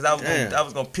go there because I Damn.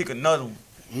 was gonna pick another one.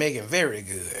 Megan, very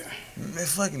good. Man,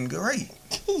 fucking great.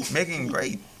 Making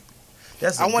great.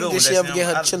 That's a I good wanted one. to see her Jason. get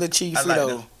her I- chili cheese I like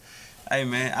Frito. that. Hey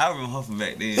man, I remember her from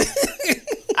back then.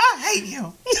 I hate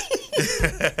him.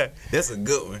 That's a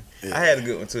good one. I had a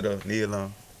good one too though. Leave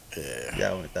alone. Yeah.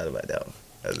 Y'all wouldn't thought about that one.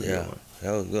 That's a Yeah, good one.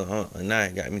 that was good. Huh? And now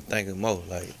it got me thinking more.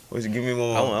 Like What you give me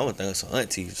more? I want to think of some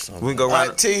aunties or something. We can go around.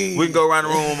 Auntie. We can go around the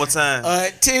room one more time.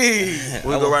 Auntie. We can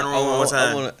go around the room one more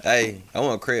time. I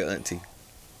want to create auntie.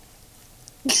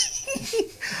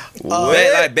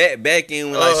 What? Back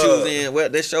in when like she was in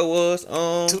what that show was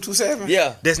 227.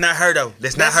 yeah. That's not her though.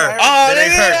 That's not That's her. her. That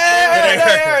ain't her.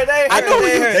 That ain't her. I know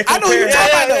They I know who compare you her.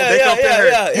 talking about though. They compare her.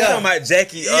 yeah, You yeah. talking about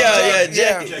Jackie?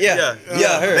 Jackie.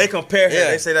 Yeah, her. They compare her.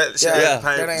 Yeah. They say that she Yeah. ain't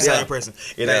That ain't same her. person.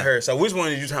 It Yeah. ain't her. So which one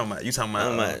are you talking about? You talking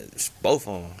I'm about? like both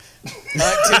of them.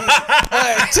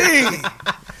 Auntie.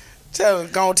 Tell her,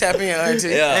 go on tap in, Auntie.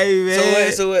 Yeah. Hey,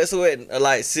 man. So what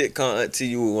like sitcom auntie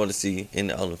you would want to see in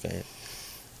the OnlyFans?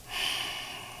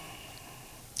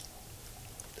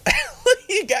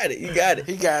 You got it. He got it.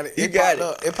 You It got popped it.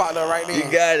 up. It popped up right there. You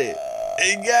got it.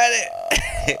 You got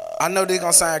it. I know they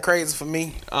gonna sound crazy for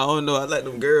me. I don't know. I like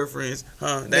them girlfriends.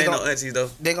 Huh? They ain't no gon- aunties though.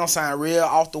 They gonna sound real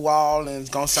off the wall and it's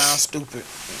gonna sound stupid.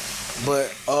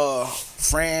 But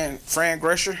Fran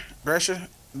Drescher,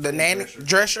 the nanny,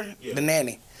 Drescher, Yeah. the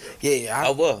nanny. Yeah,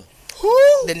 I was.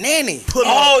 who? The nanny.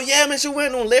 Oh yeah, man, she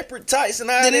went on leopard tights and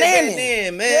all The that nanny. back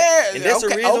then, man. Yeah, and that's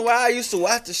okay, the reason okay. why I used to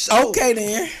watch the show. Okay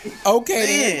then. Okay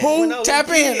then. Man, when I Who? was Tap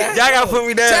a kid. in now. Y'all gotta put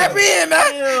me down. Tap in now.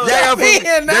 Y'all Tap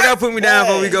in now. gotta put me down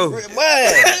before we go.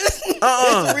 That's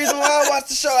the reason why I watched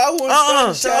the show. I wouldn't start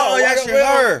the show. Y'all I watched gotta with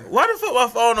her. Why the fuck my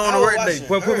phone on I the was work day? watching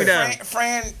Put me her. down.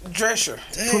 Fran Drescher,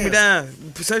 Put me down.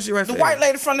 Search it right the there. white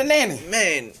lady from the nanny.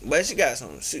 Man, but she got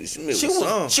some. She She was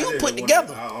was put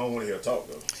together. I don't want to hear her talk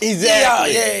though.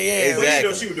 Exactly. Yeah. But you know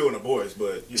Exactly. she was doing the voice,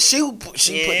 but you know. She put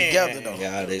together though.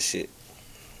 Yeah, all that shit.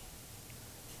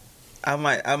 I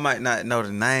might not know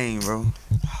the name, bro.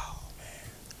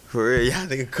 For real, y'all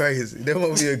nigga crazy. That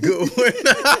won't be a good one.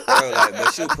 Bro, like,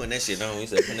 but she was putting that shit on. We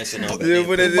said putting that shit on. back Yeah, then.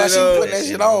 put that But she shit on. put that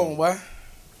shit on, boy.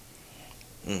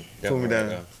 That Put me one down. right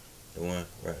there. The one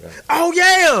right there. Oh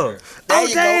yeah. There you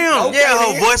go. Damn. Okay, Yeah,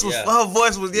 then. her voice was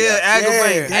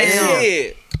aggravating. Yeah. Hey, Damn.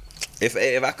 shit.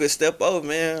 If I could step over,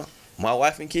 man, my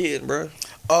wife and kids, bro.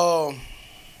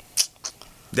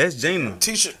 That's Gina.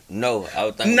 T-shirt. No, I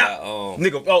was thinking Nah. about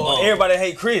Nigga, everybody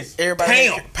hate Chris. Everybody.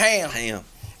 Pam. Pam. Pam.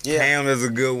 Yeah. Pam is a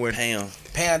good one. Pam.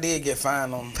 Did get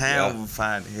fined on Pam was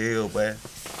fine as hell, boy.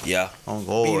 Yeah. On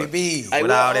God. BDB. Hey,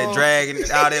 With all well, that dragging,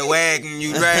 all that wagging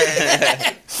you drag.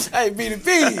 Hey,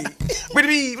 BDB.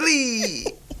 BDB, please.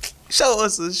 Show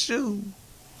us a shoe.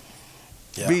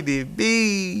 Yeah.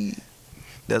 BDB.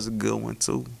 That's a good one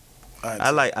too. All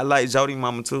right, I like Jody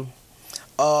Mama too.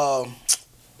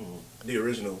 The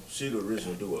original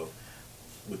duo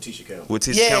with Tisha Campbell. With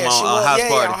Tisha yeah, Campbell she on was. House Yeah,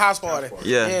 Party. on House Party.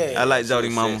 Yeah, I like Jody She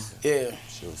was Mama. sexy. Yeah,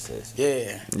 She was sexy.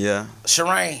 yeah. Yeah,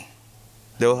 Shireen.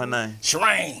 that was her name.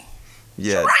 Shireen.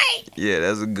 Yeah, yeah,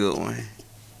 that's a good one.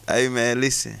 Hey man,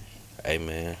 listen, Hey,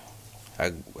 man.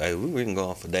 We can go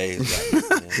on for days. Like this,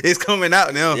 man. it's coming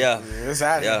out now. Yeah. It's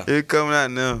out Yeah. It's coming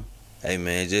out now. Hey,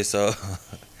 man, just so.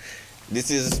 This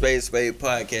is a Spade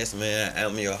podcast, man.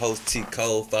 I'm your host, T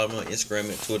Cole. Follow me on Instagram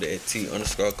and Twitter at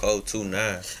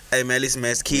T_Cole29. Hey man, listen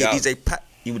man, it's Kid Yeah. DJ Pop.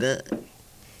 You done?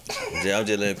 Yeah, I'm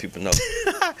just letting people know.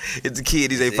 It's the Kid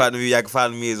DJ Pop. Y'all can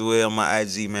follow me as well on my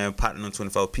IG, man.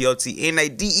 POTNA24.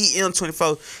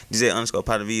 POTNADEM24.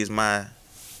 DJ_POTNA is my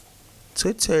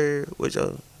Twitter. What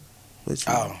you?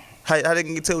 Oh. How they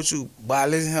can get tell with you? Boy,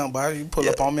 listen to him, boy. You pull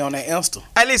up on me on that Insta.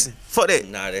 Hey, listen, fuck that.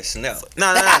 Nah, that's Snap.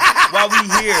 Nah.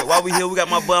 While we here, we got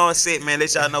my boy on set, man.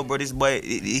 Let y'all know, bro. This boy,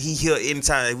 he here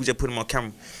anytime. We just put him on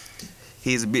camera.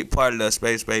 He's a big part of the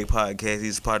Spade podcast.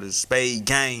 He's part of the Spade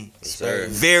gang. Yes, sir.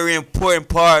 Very important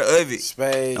part of it.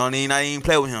 Spade. Don't even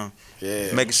play with him.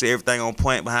 Yeah. Making sure everything on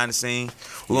point behind the scene.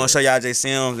 We're gonna show y'all J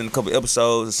Sims in a couple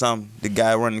episodes or something. The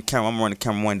guy running the camera. I'm gonna run the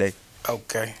camera one day.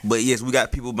 Okay. But yes, we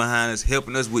got people behind us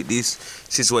helping us with this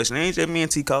situation. It ain't just me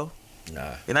and T Cole.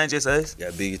 Nah, It ain't just us.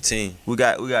 got a bigger team. We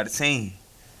got a team.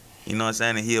 You know what I'm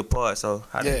saying? And he a part. So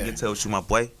how Yeah. do you get to with you, my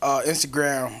boy?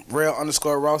 Instagram,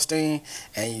 real_Rothstein.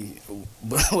 And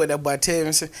what that boy tell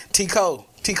me, T Cole.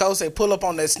 T Cole say pull up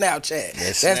on that Snapchat.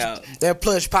 That Snap. That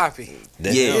plush poppy.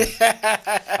 That's Yeah.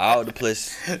 him. All the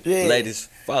plus Yeah. ladies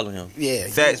follow him. Yeah.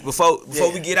 Facts. Before Yeah.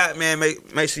 we get out, man,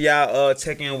 make sure y'all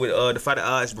check in with the Fight the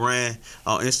Odds brand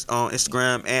on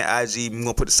Instagram and IG. I'm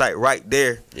gonna put the site right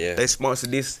there. Yeah. They sponsor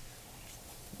this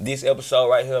episode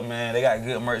right here, man. They got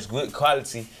good merch, good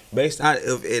quality, based out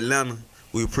of Atlanta.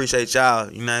 We appreciate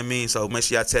y'all. You know what I mean? So make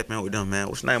sure y'all tap in with them, man.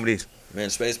 What's the name of this? Man,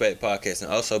 Spade podcast.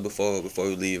 And also before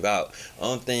we leave out,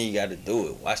 only thing you got to do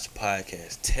is watch the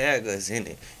podcast, tag us in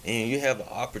it, and you have an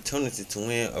opportunity to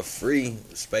win a free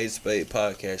Spade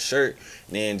podcast shirt.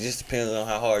 And then just depending on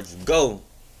how hard you go,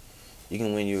 you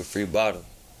can win you a free bottle.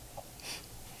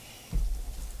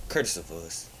 Courtesy of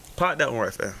us. Pop that one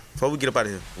right fast. Before we get up out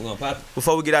of here. We're gonna pop it.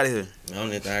 Before we get out of here. I don't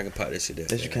even think I can pop that shit there.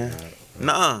 Yes, you can.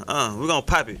 Nuh-uh. We're gonna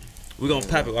pop it. We're gonna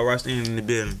pop it while we're standing in the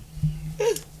building.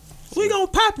 We gonna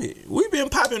pop it. We been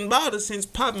popping bottles since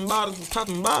popping bottles was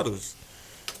popping bottles.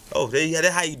 Oh, that's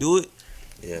how you do it.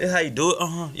 Yeah. That's how you do it.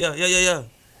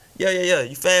 Yeah.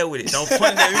 You fast with it. Don't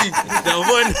point at me. Don't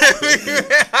point at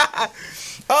me.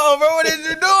 Oh, bro, what is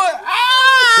you doing?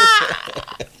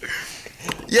 Ah!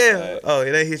 Yeah. Oh,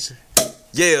 it ain't hit you.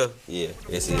 Yeah. Yeah,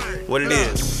 that's it. What it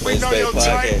is. We know Spade your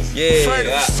type. podcast. Yeah. Fade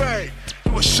of a fade.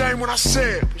 You ashamed when I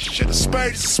said, shit, a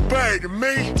spade is a spade. To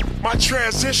me, my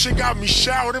transition got me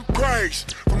showered in praise.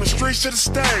 From the streets to the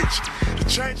stage. The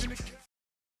change in the